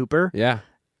Bradley Cooper. Yeah.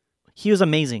 He was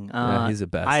amazing. He's the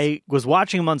best. I was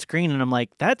watching him on screen and I'm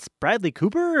like, that's Bradley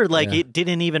Cooper? Like, it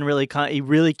didn't even really he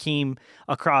really came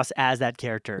across as that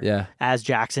character, as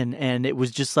Jackson. And it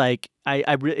was just like,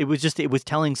 it was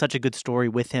telling such a good story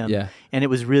with him. Yeah. And it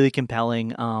was really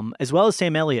compelling, as well as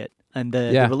Sam Elliott. And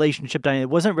the relationship dynamic. It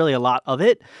wasn't really a lot of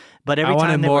it, but every time I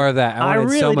wanted more of that. I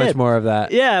wanted so much more of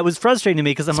that. Yeah, it was frustrating to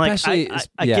me because I'm like,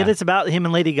 I get it's about him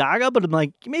and Lady Gaga, but I'm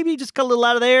like, maybe just cut a little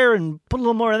out of there and put a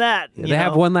little more of that. They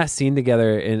have one last scene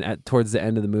together towards the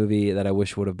end of the movie that I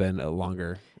wish would have been a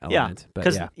longer element.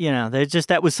 Because there's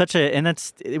just it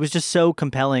was just so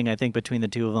compelling. I think between the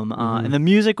two of them, and the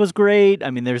music was great. I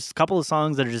mean, there's a couple of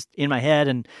songs that are just in my head,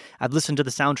 and I've listened to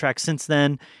the soundtrack since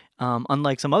then.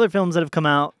 Unlike some other films that have come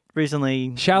out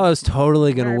recently. Shallow's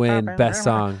totally going to win Best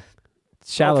Song.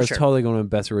 Shallow's totally going to win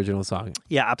Best Original Song.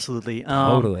 Yeah, absolutely.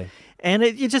 Totally. And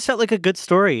it just felt like a good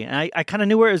story. And I kind of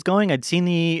knew where it was going. I'd seen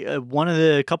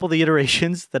couple of the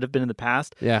iterations that have been in the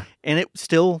past. Yeah. And it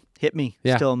still hit me.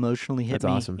 Yeah. Still emotionally hit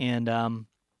me. That's awesome. And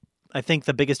I think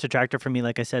the biggest detractor for me,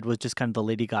 like I said, was just kind of the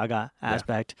Lady Gaga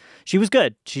aspect. Yeah. She was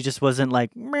good. She just wasn't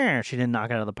like, meh. She didn't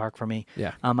knock it out of the park for me.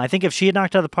 Yeah. I think if she had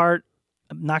knocked out of the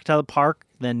park,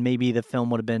 then maybe the film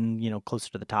would have been,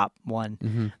 closer to the top one.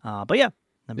 Mm-hmm. But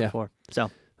number 4. So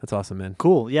that's awesome, man.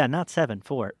 Cool. Yeah, not 7,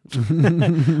 4.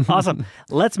 Awesome.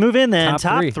 Let's move in then.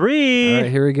 Top 3. All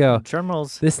right, here we go. Drum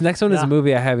rolls. This next one is a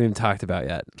movie I haven't even talked about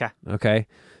yet. Okay.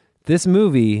 This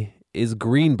movie is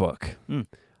Green Book.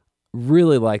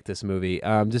 Really like this movie.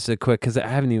 Just a quick, because I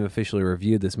haven't even officially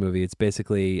reviewed this movie. It's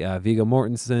basically Viggo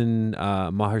Mortensen,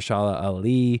 Mahershala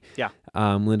Ali,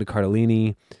 Linda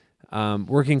Cardellini.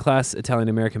 Working class Italian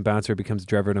American bouncer becomes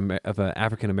driver of an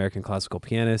African American classical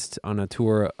pianist on a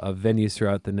tour of venues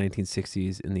throughout the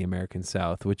 1960s in the American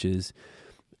South, which is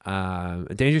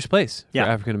a dangerous place for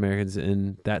African Americans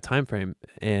in that time frame.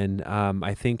 And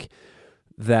I think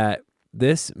that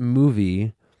this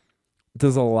movie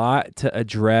does a lot to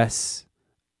address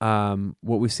what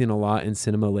we've seen a lot in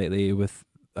cinema lately with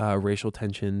racial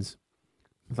tensions,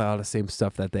 a lot of the same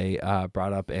stuff that they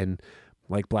brought up and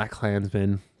like Black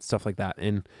Klansman, stuff like that.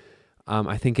 And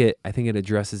I think it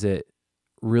addresses it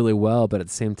really well, but at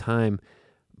the same time,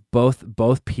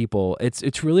 both people,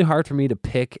 it's really hard for me to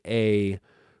pick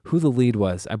who the lead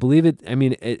was. I believe it. I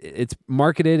mean, it's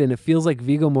marketed and it feels like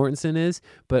Viggo Mortensen is,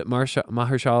 but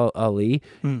Mahershala Ali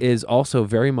is also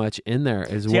very much in there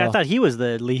as well. Yeah, I thought he was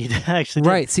the lead actually.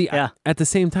 Right. See, at the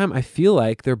same time, I feel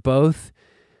like they're both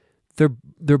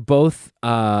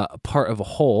part of a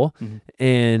whole,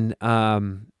 and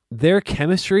their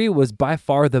chemistry was by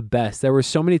far the best. There were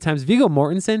so many times Viggo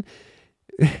Mortensen,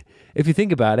 if you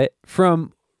think about it,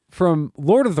 from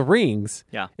Lord of the Rings,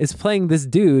 is playing this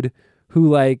dude who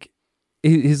like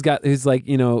he's like,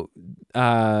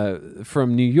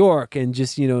 from New York and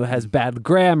just, has bad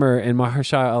grammar, and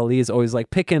Mahershala Ali is always like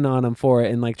picking on him for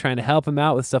it and like trying to help him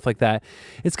out with stuff like that.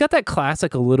 It's got that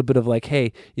classic, a little bit of like,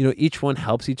 hey, each one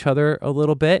helps each other a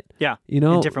little bit. Yeah.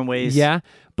 In different ways. Yeah.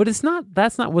 But that's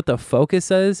not what the focus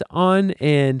is on.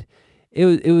 And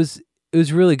it was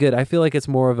really good. I feel like it's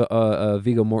more of a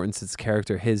Viggo Mortensen's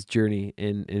character, his journey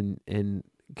in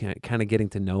kind of getting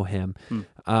to know him.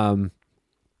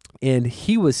 And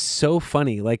he was so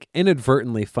funny, like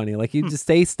inadvertently funny. Like he'd just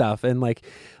say stuff, and like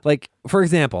for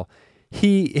example,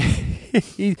 he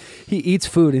eats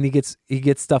food, and he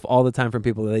gets stuff all the time from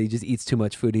people that he just eats too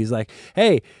much food. He's like,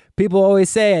 hey, people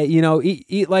always say,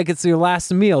 eat like it's your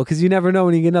last meal, because you never know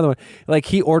when you get another one. Like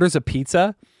he orders a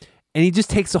pizza, and he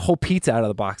just takes the whole pizza out of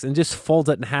the box and just folds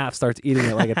it in half, starts eating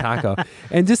it like a taco,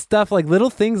 and just stuff like little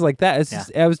things like that. It's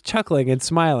just, I was chuckling and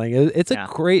smiling. It's a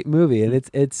great movie, and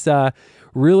it's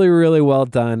really, really well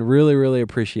done. Really, really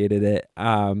appreciated it.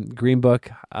 Green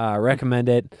Book, recommend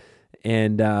it,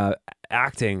 and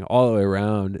acting all the way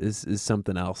around is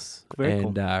something else. Very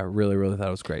cool. Really, really thought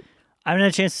it was great. I haven't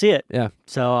had a chance to see it. Yeah.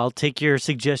 So I'll take your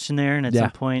suggestion there, and at some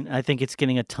point, I think it's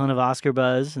getting a ton of Oscar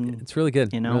buzz, and it's really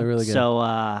good. Really, really good. So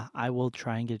I will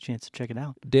try and get a chance to check it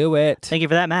out. Do it. Thank you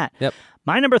for that, Matt. Yep.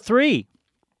 My number 3,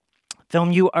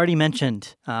 film you already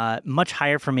mentioned, much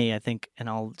higher for me, I think, and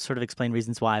I'll sort of explain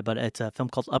reasons why. But it's a film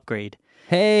called Upgrade.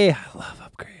 Hey, I love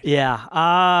Upgrade.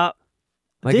 Yeah.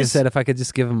 Like I said, if I could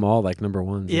just give them all like number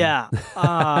ones. Yeah.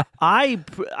 I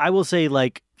will say,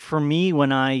 like, for me,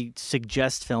 when I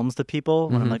suggest films to people,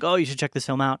 when I'm like, oh, you should check this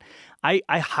film out, I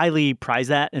highly prize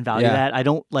that and value that. I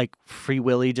don't like free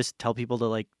willy just tell people to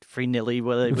like free nilly,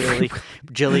 willy,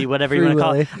 jilly, whatever you want to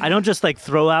call it. I don't just like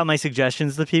throw out my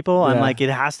suggestions to people. I'm like,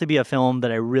 it has to be a film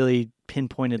that I really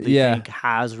pinpointedly think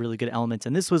has really good elements.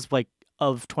 And this was like,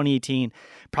 of 2018,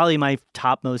 probably my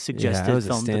top most suggested it was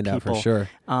film a standout to people. For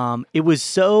sure. It was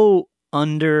so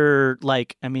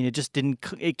it just didn't.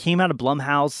 It came out of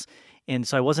Blumhouse, and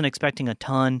so I wasn't expecting a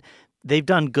ton. They've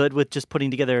done good with just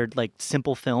putting together like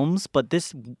simple films, but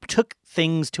this took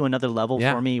things to another level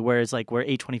for me. Whereas like where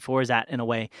A24 is at in a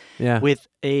way, with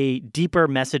a deeper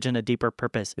message and a deeper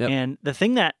purpose. Yep. And the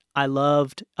thing that I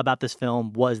loved about this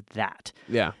film was that.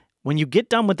 Yeah. When you get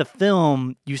done with the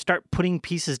film, you start putting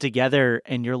pieces together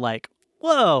and you're like,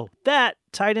 whoa, that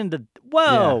tied into,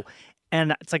 whoa. Yeah.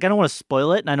 And it's like, I don't want to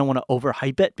spoil it and I don't want to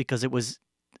overhype it, because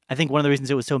I think one of the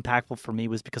reasons it was so impactful for me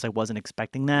was because I wasn't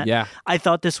expecting that. Yeah. I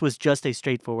thought this was just a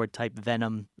straightforward type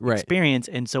Venom experience.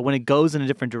 And so when it goes in a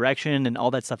different direction and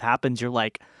all that stuff happens, you're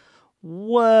like,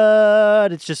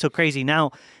 what? It's just so crazy.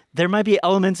 Now, there might be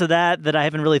elements of that I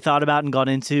haven't really thought about and gone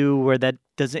into where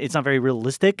it's not very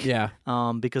realistic. Yeah.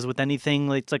 Because with anything,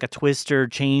 it's like a twist or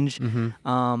change.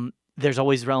 There's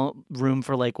always room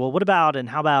for like, well, what about and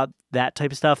how about that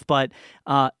type of stuff. But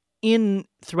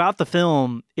throughout the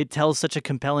film, it tells such a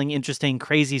compelling, interesting,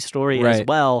 crazy story as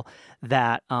well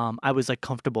that I was like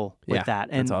comfortable with that.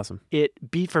 And that's awesome. It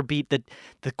beat for beat. The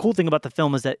cool thing about the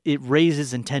film is that it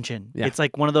raises in tension. Yeah. It's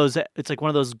like one of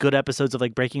those good episodes of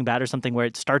like Breaking Bad or something where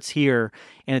it starts here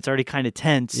and it's already kind of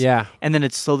tense. Yeah. And then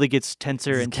it slowly gets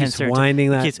tenser and tenser.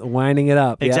 Winding it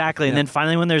up. Exactly. Yep. And then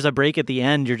finally when there's a break at the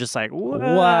end, you're just like, what?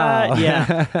 Wow.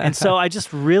 Yeah. And so I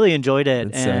just really enjoyed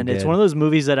it. And so it's one of those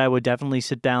movies that I would definitely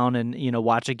sit down and,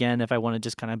 watch again if I want to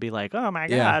just kind of be like, oh my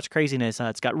gosh, craziness.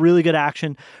 It's got really good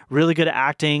action, really good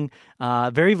acting,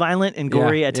 very violent and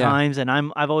gory at times. And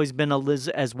I've always been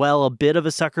a bit of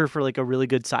a sucker for like a really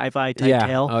good sci-fi type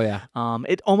tale. Oh yeah.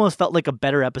 It almost felt like a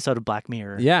better episode of Black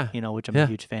Mirror. Yeah. Which I'm a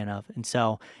huge fan of. And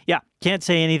so can't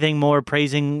say anything more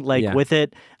praising with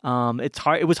it. It's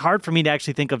hard. It was hard for me to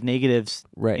actually think of negatives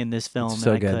in this film so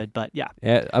than I good. could.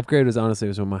 But Upgrade was honestly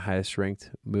one of my highest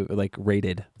ranked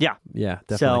rated. Yeah. Yeah,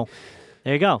 definitely. So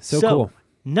there you go. So cool.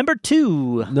 Number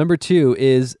 2. Number 2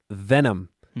 is Venom.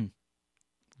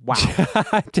 Wow.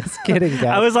 Just kidding, guys.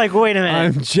 I was like, wait a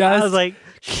minute. I was like,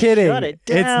 kidding. Shut it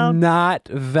down. It's not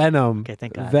Venom. Okay,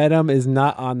 thank God. Venom is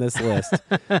not on this list.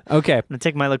 Okay. I'm going to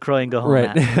take my LaCroix and go home.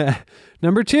 Right.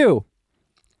 Number 2.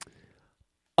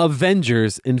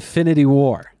 Avengers Infinity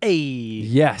War. Hey.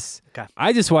 Yes. Okay.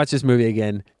 I just watched this movie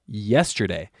again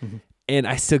yesterday. And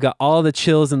I still got all the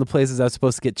chills in the places I was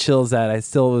supposed to get chills at. I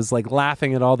still was like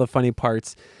laughing at all the funny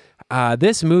parts.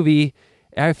 This movie,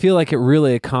 I feel like it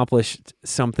really accomplished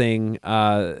something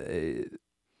that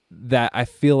I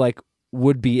feel like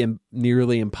would be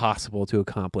nearly impossible to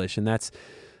accomplish. And that's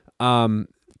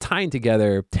tying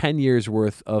together 10 years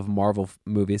worth of Marvel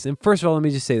movies. And first of all, let me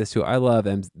just say this too. I love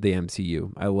the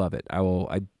MCU. I love it. I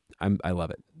love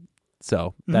it.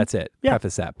 So that's it. Yeah.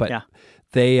 Preface that. But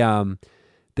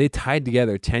they tied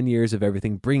together 10 years of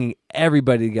everything, bringing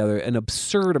everybody together, an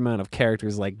absurd amount of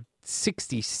characters, like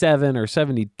 67 or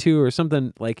 72 or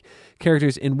something, like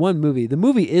characters in one movie. The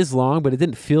movie is long, but it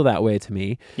didn't feel that way to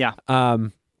me. Yeah.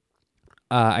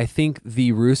 I think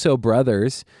the Russo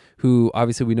brothers, who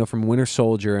obviously we know from Winter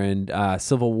Soldier and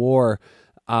Civil War,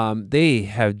 they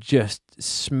have just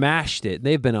smashed it.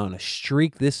 They've been on a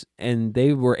streak and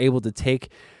they were able to take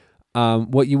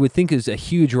what you would think is a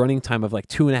huge running time of like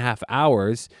 2.5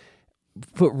 hours,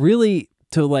 but really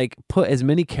to like put as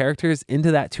many characters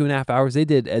into that 2.5 hours, they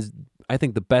did as I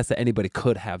think the best that anybody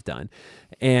could have done.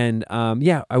 And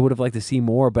I would have liked to see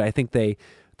more, but I think they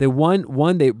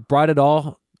won. They brought it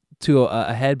all to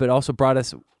a head, but also brought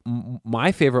us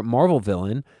my favorite Marvel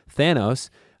villain, Thanos.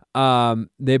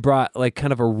 They brought like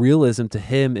kind of a realism to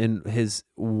him and his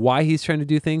why he's trying to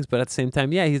do things, but at the same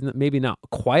time, he's maybe not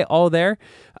quite all there.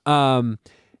 And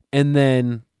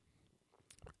then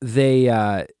they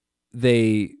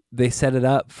set it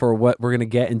up for what we're gonna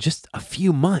get in just a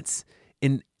few months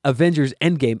in Avengers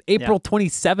Endgame, April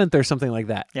 27th or something like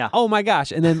that. Yeah. Oh my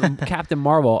gosh! And then Captain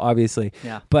Marvel, obviously.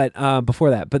 Yeah. But before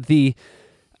that, but the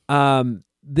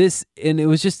this and it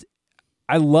was just.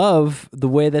 I love the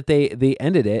way that they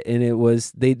ended it, and it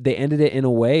was they ended it in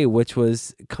a way which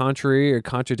was contrary or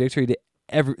contradictory to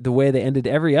the way they ended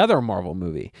every other Marvel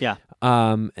movie. Yeah.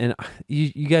 And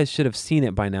you guys should have seen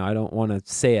it by now. I don't want to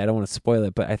say it, I don't want to spoil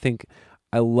it, but I think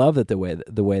I love that the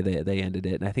way they ended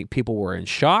it, and I think people were in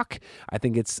shock. I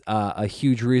think it's a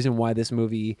huge reason why this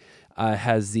movie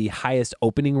has the highest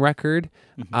opening record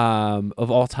of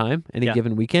all time any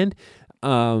given weekend.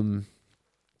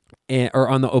 Or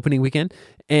on the opening weekend,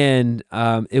 and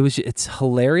it's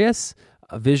hilarious.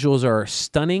 Visuals are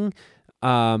stunning.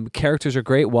 Characters are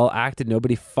great, well acted.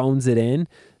 Nobody phones it in.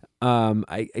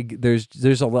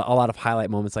 There's a lot of highlight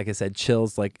moments. Like I said,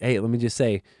 chills. Like, hey, let me just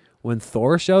say, when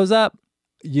Thor shows up,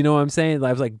 you know what I'm saying?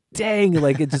 I was like, dang,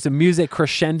 like it's just a music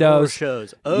crescendos.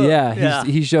 Shows.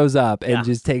 He shows up and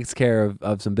just takes care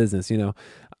of some business, you know.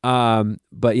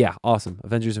 But yeah, awesome.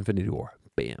 Avengers: Infinity War.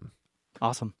 Bam.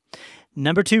 Awesome.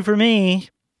 Number 2 for me,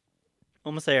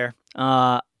 almost there.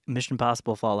 Mission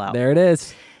Impossible Fallout. There it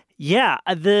is. Yeah,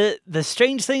 the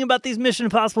strange thing about these Mission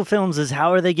Impossible films is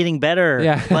how are they getting better?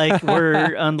 Yeah. Like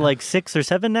we're on like 6 or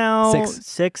 7 now.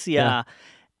 6. Yeah.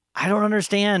 I don't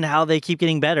understand how they keep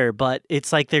getting better, but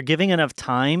it's like they're giving enough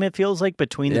time, it feels like,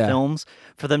 between the films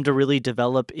for them to really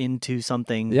develop into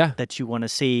something that you want to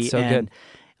see. So good.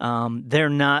 They're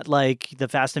not like the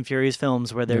Fast and Furious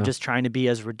films where they're just trying to be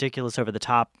as ridiculous, over the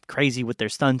top, crazy with their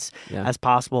stunts as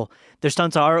possible. Their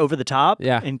stunts are over the top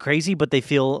and crazy, but they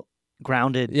feel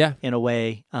grounded in a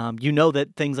way. You know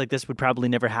that things like this would probably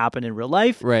never happen in real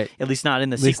life, right? At least not in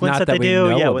the at least sequence not that they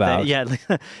do. Know about.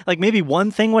 Like maybe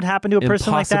one thing would happen to a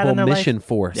person like that in their Mission life.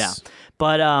 Force. Yeah,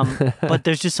 but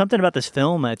there's just something about this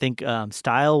film. I think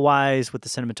style wise, with the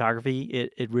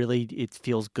cinematography, it really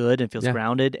feels good and feels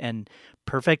grounded and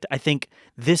perfect. I think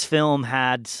this film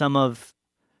had some of.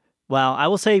 Well, I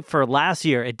will say for last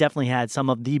year, it definitely had some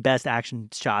of the best action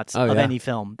shots of any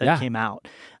film that came out.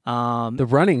 The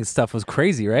running stuff was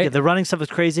crazy, right? Yeah, the running stuff was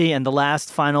crazy, and the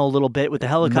last final little bit with the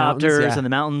helicopters and the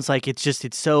mountains, like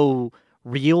it's so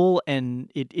real,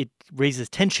 and it raises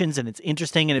tensions, and it's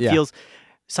interesting, and it feels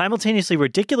simultaneously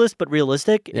ridiculous but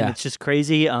realistic, and it's just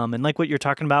crazy. And like what you're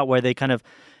talking about, where they kind of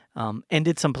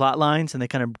ended some plot lines and they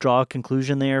kind of draw a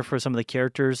conclusion there for some of the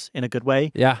characters in a good way.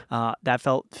 Yeah. That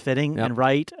felt fitting and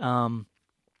right.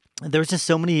 There was just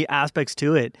so many aspects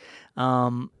to it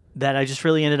that I just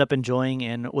really ended up enjoying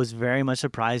and was very much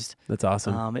surprised. That's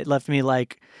awesome. It left me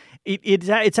like...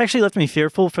 It's actually left me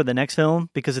fearful for the next film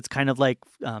because it's kind of like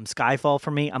Skyfall for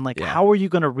me. I'm like, how are you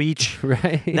going to reach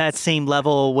that same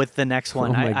level with the next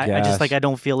one? I just I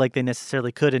don't feel like they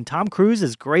necessarily could. And Tom Cruise,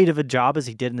 as great of a job as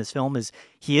he did in this film,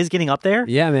 he is getting up there.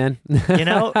 Yeah, man. You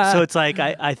know, so it's like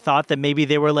I thought that maybe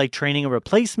they were like training a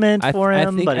replacement for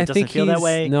him, but it doesn't feel that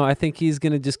way. No, I think he's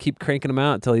going to just keep cranking him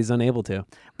out until he's unable to.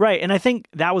 Right, and I think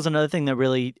that was another thing that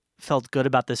really felt good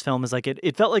about this film is like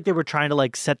it felt like they were trying to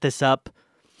like set this up.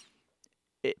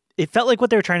 It felt like what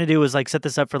they were trying to do was like set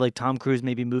this up for like Tom Cruise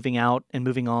maybe moving out and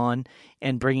moving on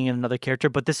and bringing in another character,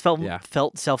 but this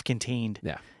felt self-contained.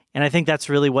 Yeah. And I think that's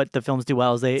really what the films do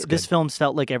well is this film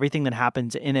felt like everything that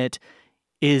happens in it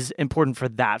is important for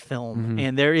that film. Mm-hmm.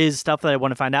 And there is stuff that I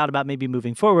want to find out about maybe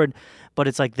moving forward, but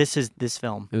it's like this is this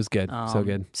film. It was good. So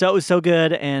good. So it was so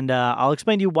good, and I'll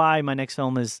explain to you why my next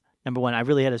film is number 1. I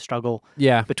really had a struggle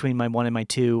between my 1 and my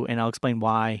 2, and I'll explain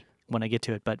why when I get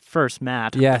to it. But first,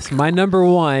 Matt. Yes, my number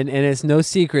 1, and it's no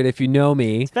secret if you know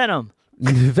me. It's Venom.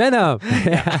 Venom.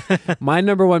 My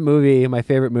number 1 movie, my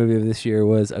favorite movie of this year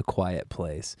was A Quiet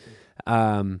Place.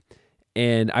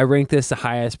 And I ranked this the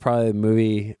highest probably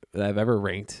movie that I've ever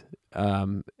ranked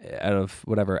out of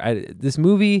whatever. This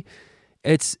movie,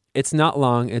 it's not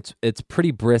long. It's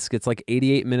pretty brisk. It's like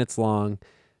 88 minutes long.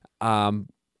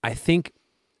 I think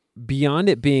beyond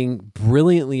it being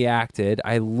brilliantly acted,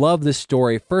 I love the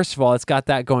story. First of all, it's got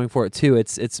that going for it too.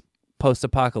 It's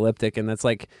post-apocalyptic, and that's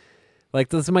like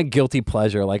this is my guilty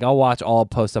pleasure. Like I'll watch all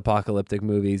post-apocalyptic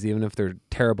movies, even if they're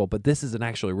terrible, but this is an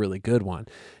actually really good one.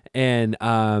 And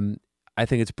I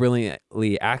think it's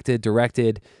brilliantly acted,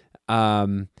 directed.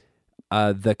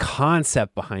 The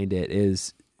concept behind it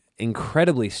is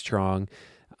incredibly strong.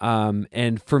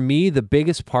 And for me, the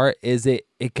biggest part is it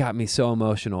got me so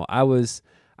emotional. I was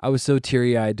so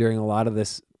teary-eyed during a lot of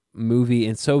this movie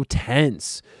and so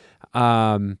tense.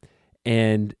 And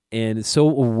so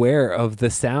aware of the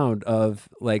sound of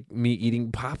like me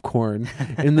eating popcorn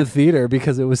in the theater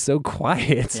because it was so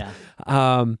quiet.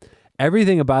 Yeah.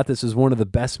 Everything about this was one of the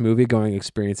best movie-going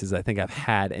experiences I think I've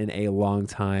had in a long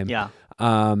time. Yeah.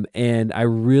 And I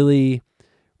really,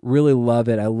 really love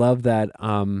it. I love that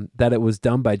that it was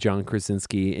done by John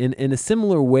Krasinski in a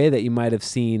similar way that you might have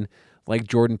seen like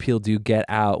Jordan Peele do Get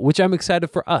Out, which I'm excited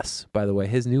for Us, by the way,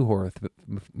 his new horror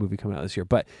movie coming out this year.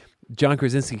 But John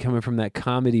Krasinski coming from that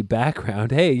comedy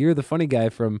background, hey, you're the funny guy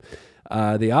from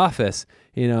The Office,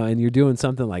 and you're doing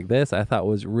something like this, I thought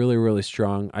was really, really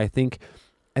strong. I think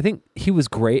he was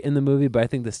great in the movie, but I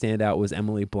think the standout was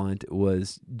Emily Blunt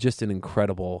was just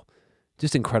incredible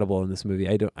in this movie.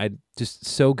 I just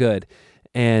so good.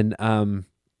 And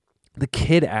the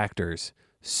kid actors,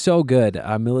 so good.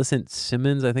 Millicent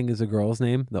Simmons, I think is the girl's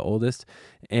name, the oldest.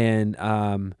 And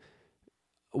there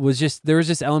was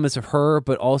just elements of her,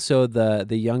 but also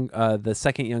the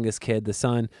second youngest kid, the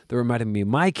son, that reminded me of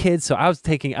my kids. So I was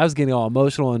getting all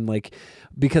emotional and like,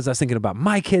 because I was thinking about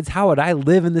my kids, how would I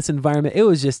live in this environment? It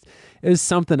was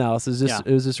something else. It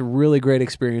was just a really great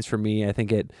experience for me. I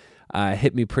think it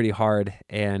hit me pretty hard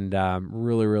and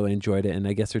really, really enjoyed it. And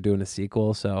I guess they're doing a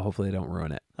sequel, so hopefully they don't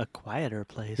ruin it. A Quieter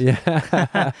Place.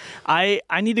 Yeah. I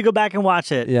need to go back and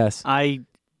watch it. Yes. I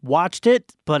watched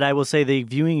it, but I will say the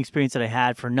viewing experience that I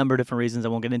had for a number of different reasons I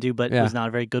won't get into, but it was not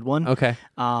a very good one. Okay.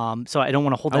 So I don't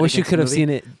want to hold that I wish you could have movie. seen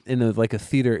it in a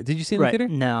theater. Did you see it in the theater?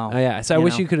 No. Oh, yeah. So I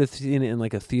wish you could have seen it in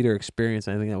like a theater experience.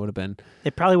 I think that would have been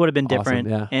It probably would have been awesome, different.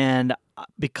 yeah. And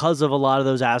because of a lot of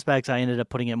those aspects, I ended up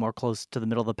putting it more close to the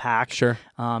middle of the pack. Sure.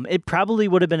 It probably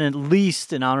would have been at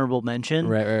least an honorable mention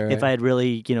Right. if I had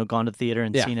really, gone to the theater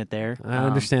and Yeah. seen it there.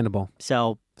 Understandable.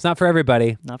 So It's not for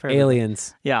everybody. not for everybody.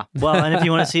 Aliens. Yeah. Well, and if you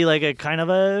want to see like a kind of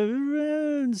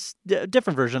a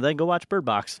different version of that, go watch Bird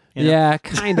Box. Yeah,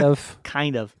 kind of.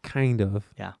 Kind of. Kind of.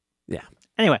 Yeah. Yeah.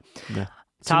 Anyway, Yeah.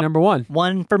 So Top- number one.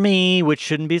 one for me, which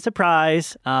shouldn't be a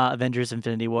surprise, Avengers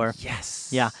Infinity War. Yes.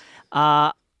 Yeah.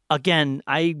 Again,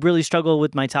 I really struggle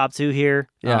with my top two here.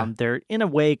 Yeah. They're in a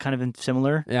way kind of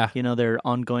similar. Yeah. They're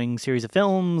ongoing series of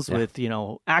films Yeah. with,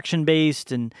 action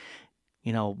based and,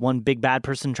 one big bad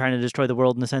person trying to destroy the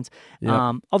world in a sense.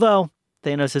 Yep. Although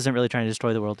Thanos isn't really trying to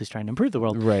destroy the world, he's trying to improve the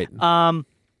world. Right.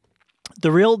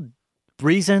 The real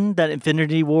reason that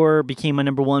Infinity War became my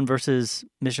number one versus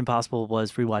Mission Impossible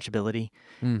was rewatchability.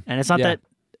 And it's not Yeah.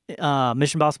 that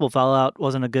Mission Impossible Fallout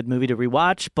wasn't a good movie to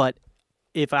rewatch, but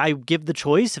if I give the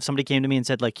choice, if somebody came to me and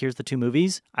said, like, here's the two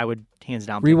movies, I would hands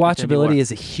down pick Infinity War. Rewatchability is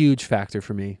a huge factor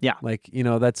for me. Yeah. Like,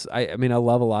 that's, I mean, I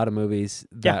love a lot of movies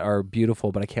that are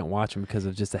beautiful, but I can't watch them because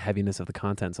of just the heaviness of the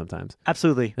content sometimes.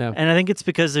 Absolutely. Yeah. And I think it's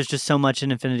because there's just so much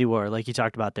in Infinity War. Like you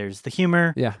talked about, there's the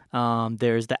humor. Yeah.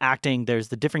 There's the acting. There's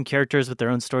the different characters with their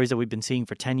own stories that we've been seeing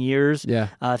for 10 years. Yeah.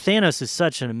 Thanos is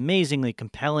such an amazingly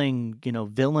compelling,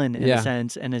 villain in Yeah. a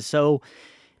sense, and is so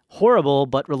horrible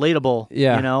but relatable.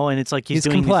 Yeah. And it's like He's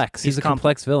doing complex. He's a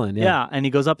complex villain. Yeah, and he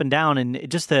goes up and down, and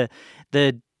just the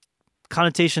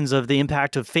connotations of the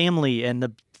impact of family and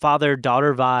the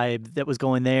father-daughter vibe that was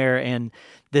going there, and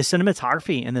the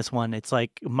cinematography in this one. It's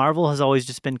like Marvel has always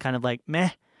just been kind of like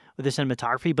meh with the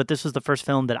cinematography, but this was the first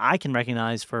film that I can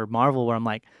recognize for Marvel where I'm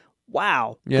like,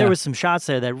 wow, there was some shots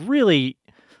there that really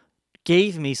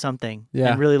gave me something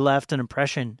and really left an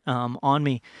impression on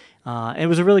me. It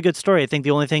was a really good story. I think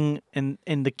the only thing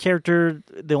in the character,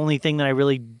 the only thing that I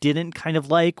really didn't kind of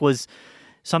like was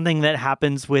something that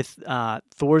happens with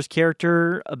Thor's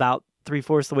character about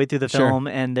 3/4 the way through the film,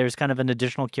 and there's kind of an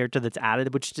additional character that's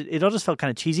added, which it all just felt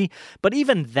kind of cheesy. But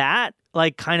even that,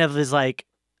 like, kind of is like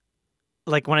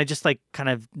when I just like kind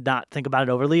of not think about it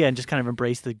overly and just kind of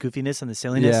embrace the goofiness and the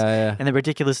silliness and the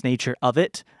ridiculous nature of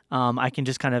it, I can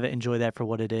just kind of enjoy that for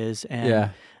what it is.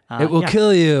 And it will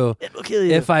kill you. It will kill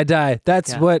you If I die.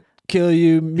 That's what kill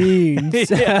you means.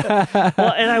 Yeah.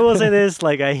 Well, and I will say this,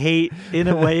 like, I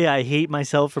hate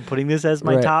myself for putting this as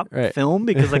my top film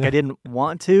because, like, I didn't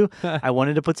want to. I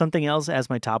wanted to put something else as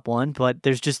my top one, but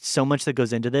there's just so much that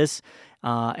goes into this.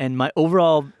 And my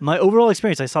overall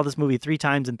experience, I saw this movie 3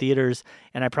 times in theaters,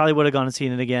 and I probably would have gone and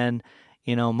seen it again.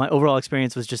 You know, my overall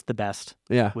experience was just the best.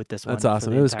 Yeah, with this one. That's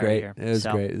awesome. It was great. Year. It was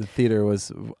great. The theater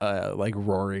was like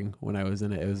roaring when I was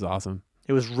in it. It was awesome.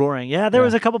 It was roaring. Yeah, there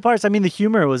was a couple parts. I mean, the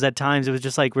humor was at times, it was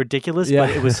just like ridiculous, but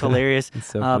it was hilarious.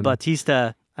 So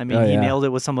Bautista, I mean, he nailed it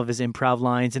with some of his improv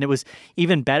lines, and it was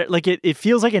even better. Like, it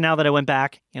feels like it now that I went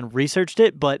back and researched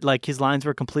it, but like his lines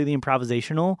were completely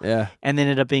improvisational. Yeah. And then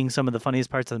ended up being some of the funniest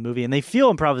parts of the movie. And they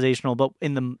feel improvisational, but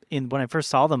when I first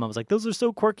saw them, I was like, those are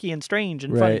so quirky and strange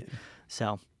and funny.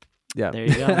 So yeah, there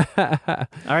you go. All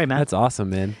right, Matt. That's awesome,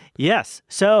 man. Yes.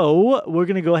 So we're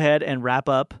going to go ahead and wrap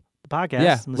up podcast.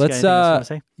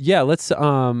 Yeah, let's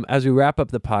as we wrap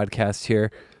up the podcast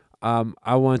here,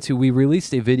 we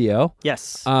released a video.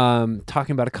 Yes.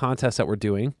 Talking about a contest that we're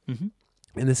doing. Mm-hmm.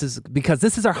 And this is because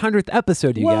this is our 100th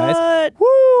episode, you guys. Woo!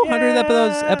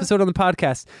 100th episode on the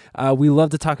podcast. We love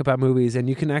to talk about movies, and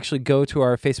you can actually go to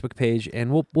our Facebook page, and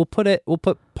we'll put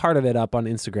part of it up on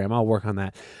Instagram. I'll work on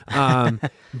that.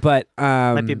 But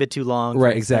might be a bit too long.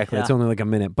 Right, exactly. Yeah. It's only like a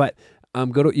minute, but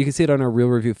you can see it on our Real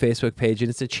Review Facebook page, and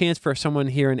it's a chance for someone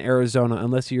here in Arizona,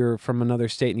 unless you're from another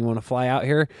state and you want to fly out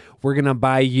here, we're going to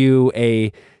buy you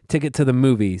a ticket to the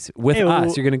movies with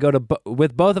us. You're going to go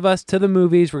with both of us to the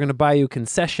movies. We're going to buy you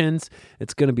concessions.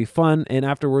 It's going to be fun, and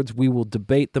afterwards we will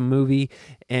debate the movie,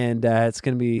 and it's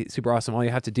going to be super awesome. All you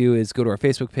have to do is go to our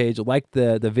Facebook page, like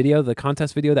the video, the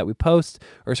contest video that we post,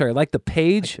 like the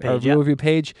page, our Real Review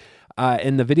page,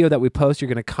 and the video that we post. You're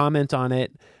going to comment on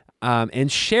it. And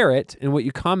share it, and what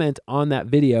you comment on that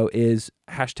video is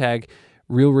hashtag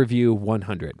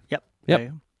RealReview100. Yep.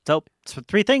 So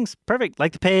 3 things. Perfect.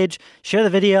 Like the page, share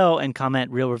the video, and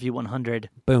comment RealReview100.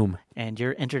 Boom. And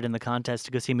you're entered in the contest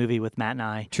to go see a movie with Matt and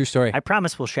I. True story. I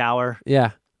promise we'll shower.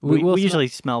 Yeah. We usually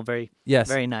smell very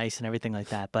nice and everything like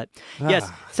that. But yes,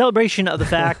 celebration of the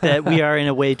fact that we are in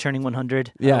a way turning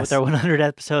 100 with our 100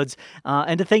 episodes.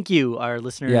 And to thank you, our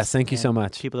listeners. Yes, thank you so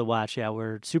much. People that watch. Yeah,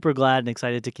 we're super glad and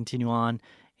excited to continue on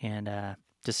and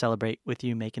just celebrate with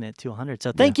you making it to 100.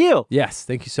 So thank you. Yes,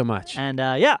 thank you so much. And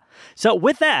so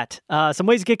with that, some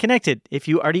ways to get connected if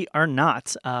you already are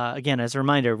not. Again, as a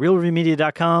reminder,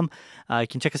 realreviewmedia.com. You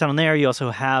can check us out on there. You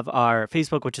also have our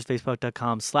Facebook, which is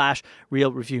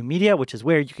facebook.com/realreviewmedia, which is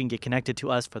where you can get connected to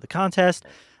us for the contest.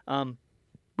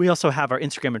 We also have our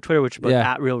Instagram and Twitter, which are both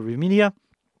at realreviewmedia.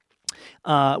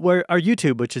 Where our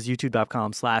YouTube, which is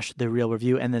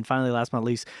youtube.com/TheRealReview. And then finally, last but not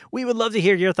least, we would love to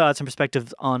hear your thoughts and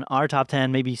perspectives on our top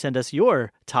 10. Maybe send us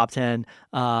your top 10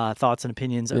 thoughts and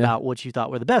opinions about what you thought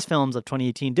were the best films of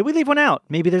 2018. Did we leave one out?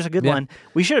 Maybe there's a good one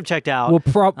we should have checked out. Well,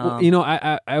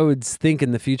 I would think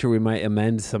in the future we might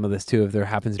amend some of this too if there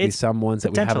happens to be some ones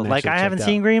that we haven't actually checked out. I haven't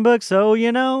seen Green Book, so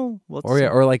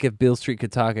or like if Beale Street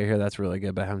Could Talk, I hear that's really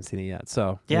good, but I haven't seen it yet.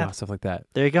 So stuff like that.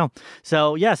 There you go.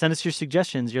 So send us your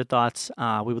suggestions, your thoughts.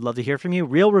 We would love to hear from you.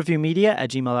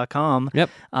 RealReviewMedia@gmail.com. Yep.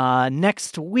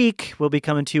 Next week, we'll be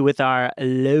coming to you with our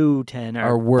low 10,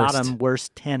 our worst. bottom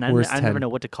worst 10. I never know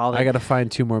what to call it. I got to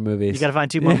find 2 more movies. You got to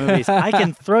find 2 more movies. I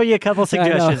can throw you a couple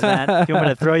suggestions, Matt. If you want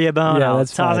me to throw you a bone, I'll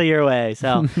toss it your way.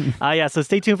 So, so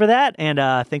stay tuned for that. And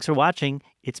thanks for watching.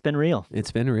 It's been real.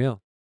 It's been real.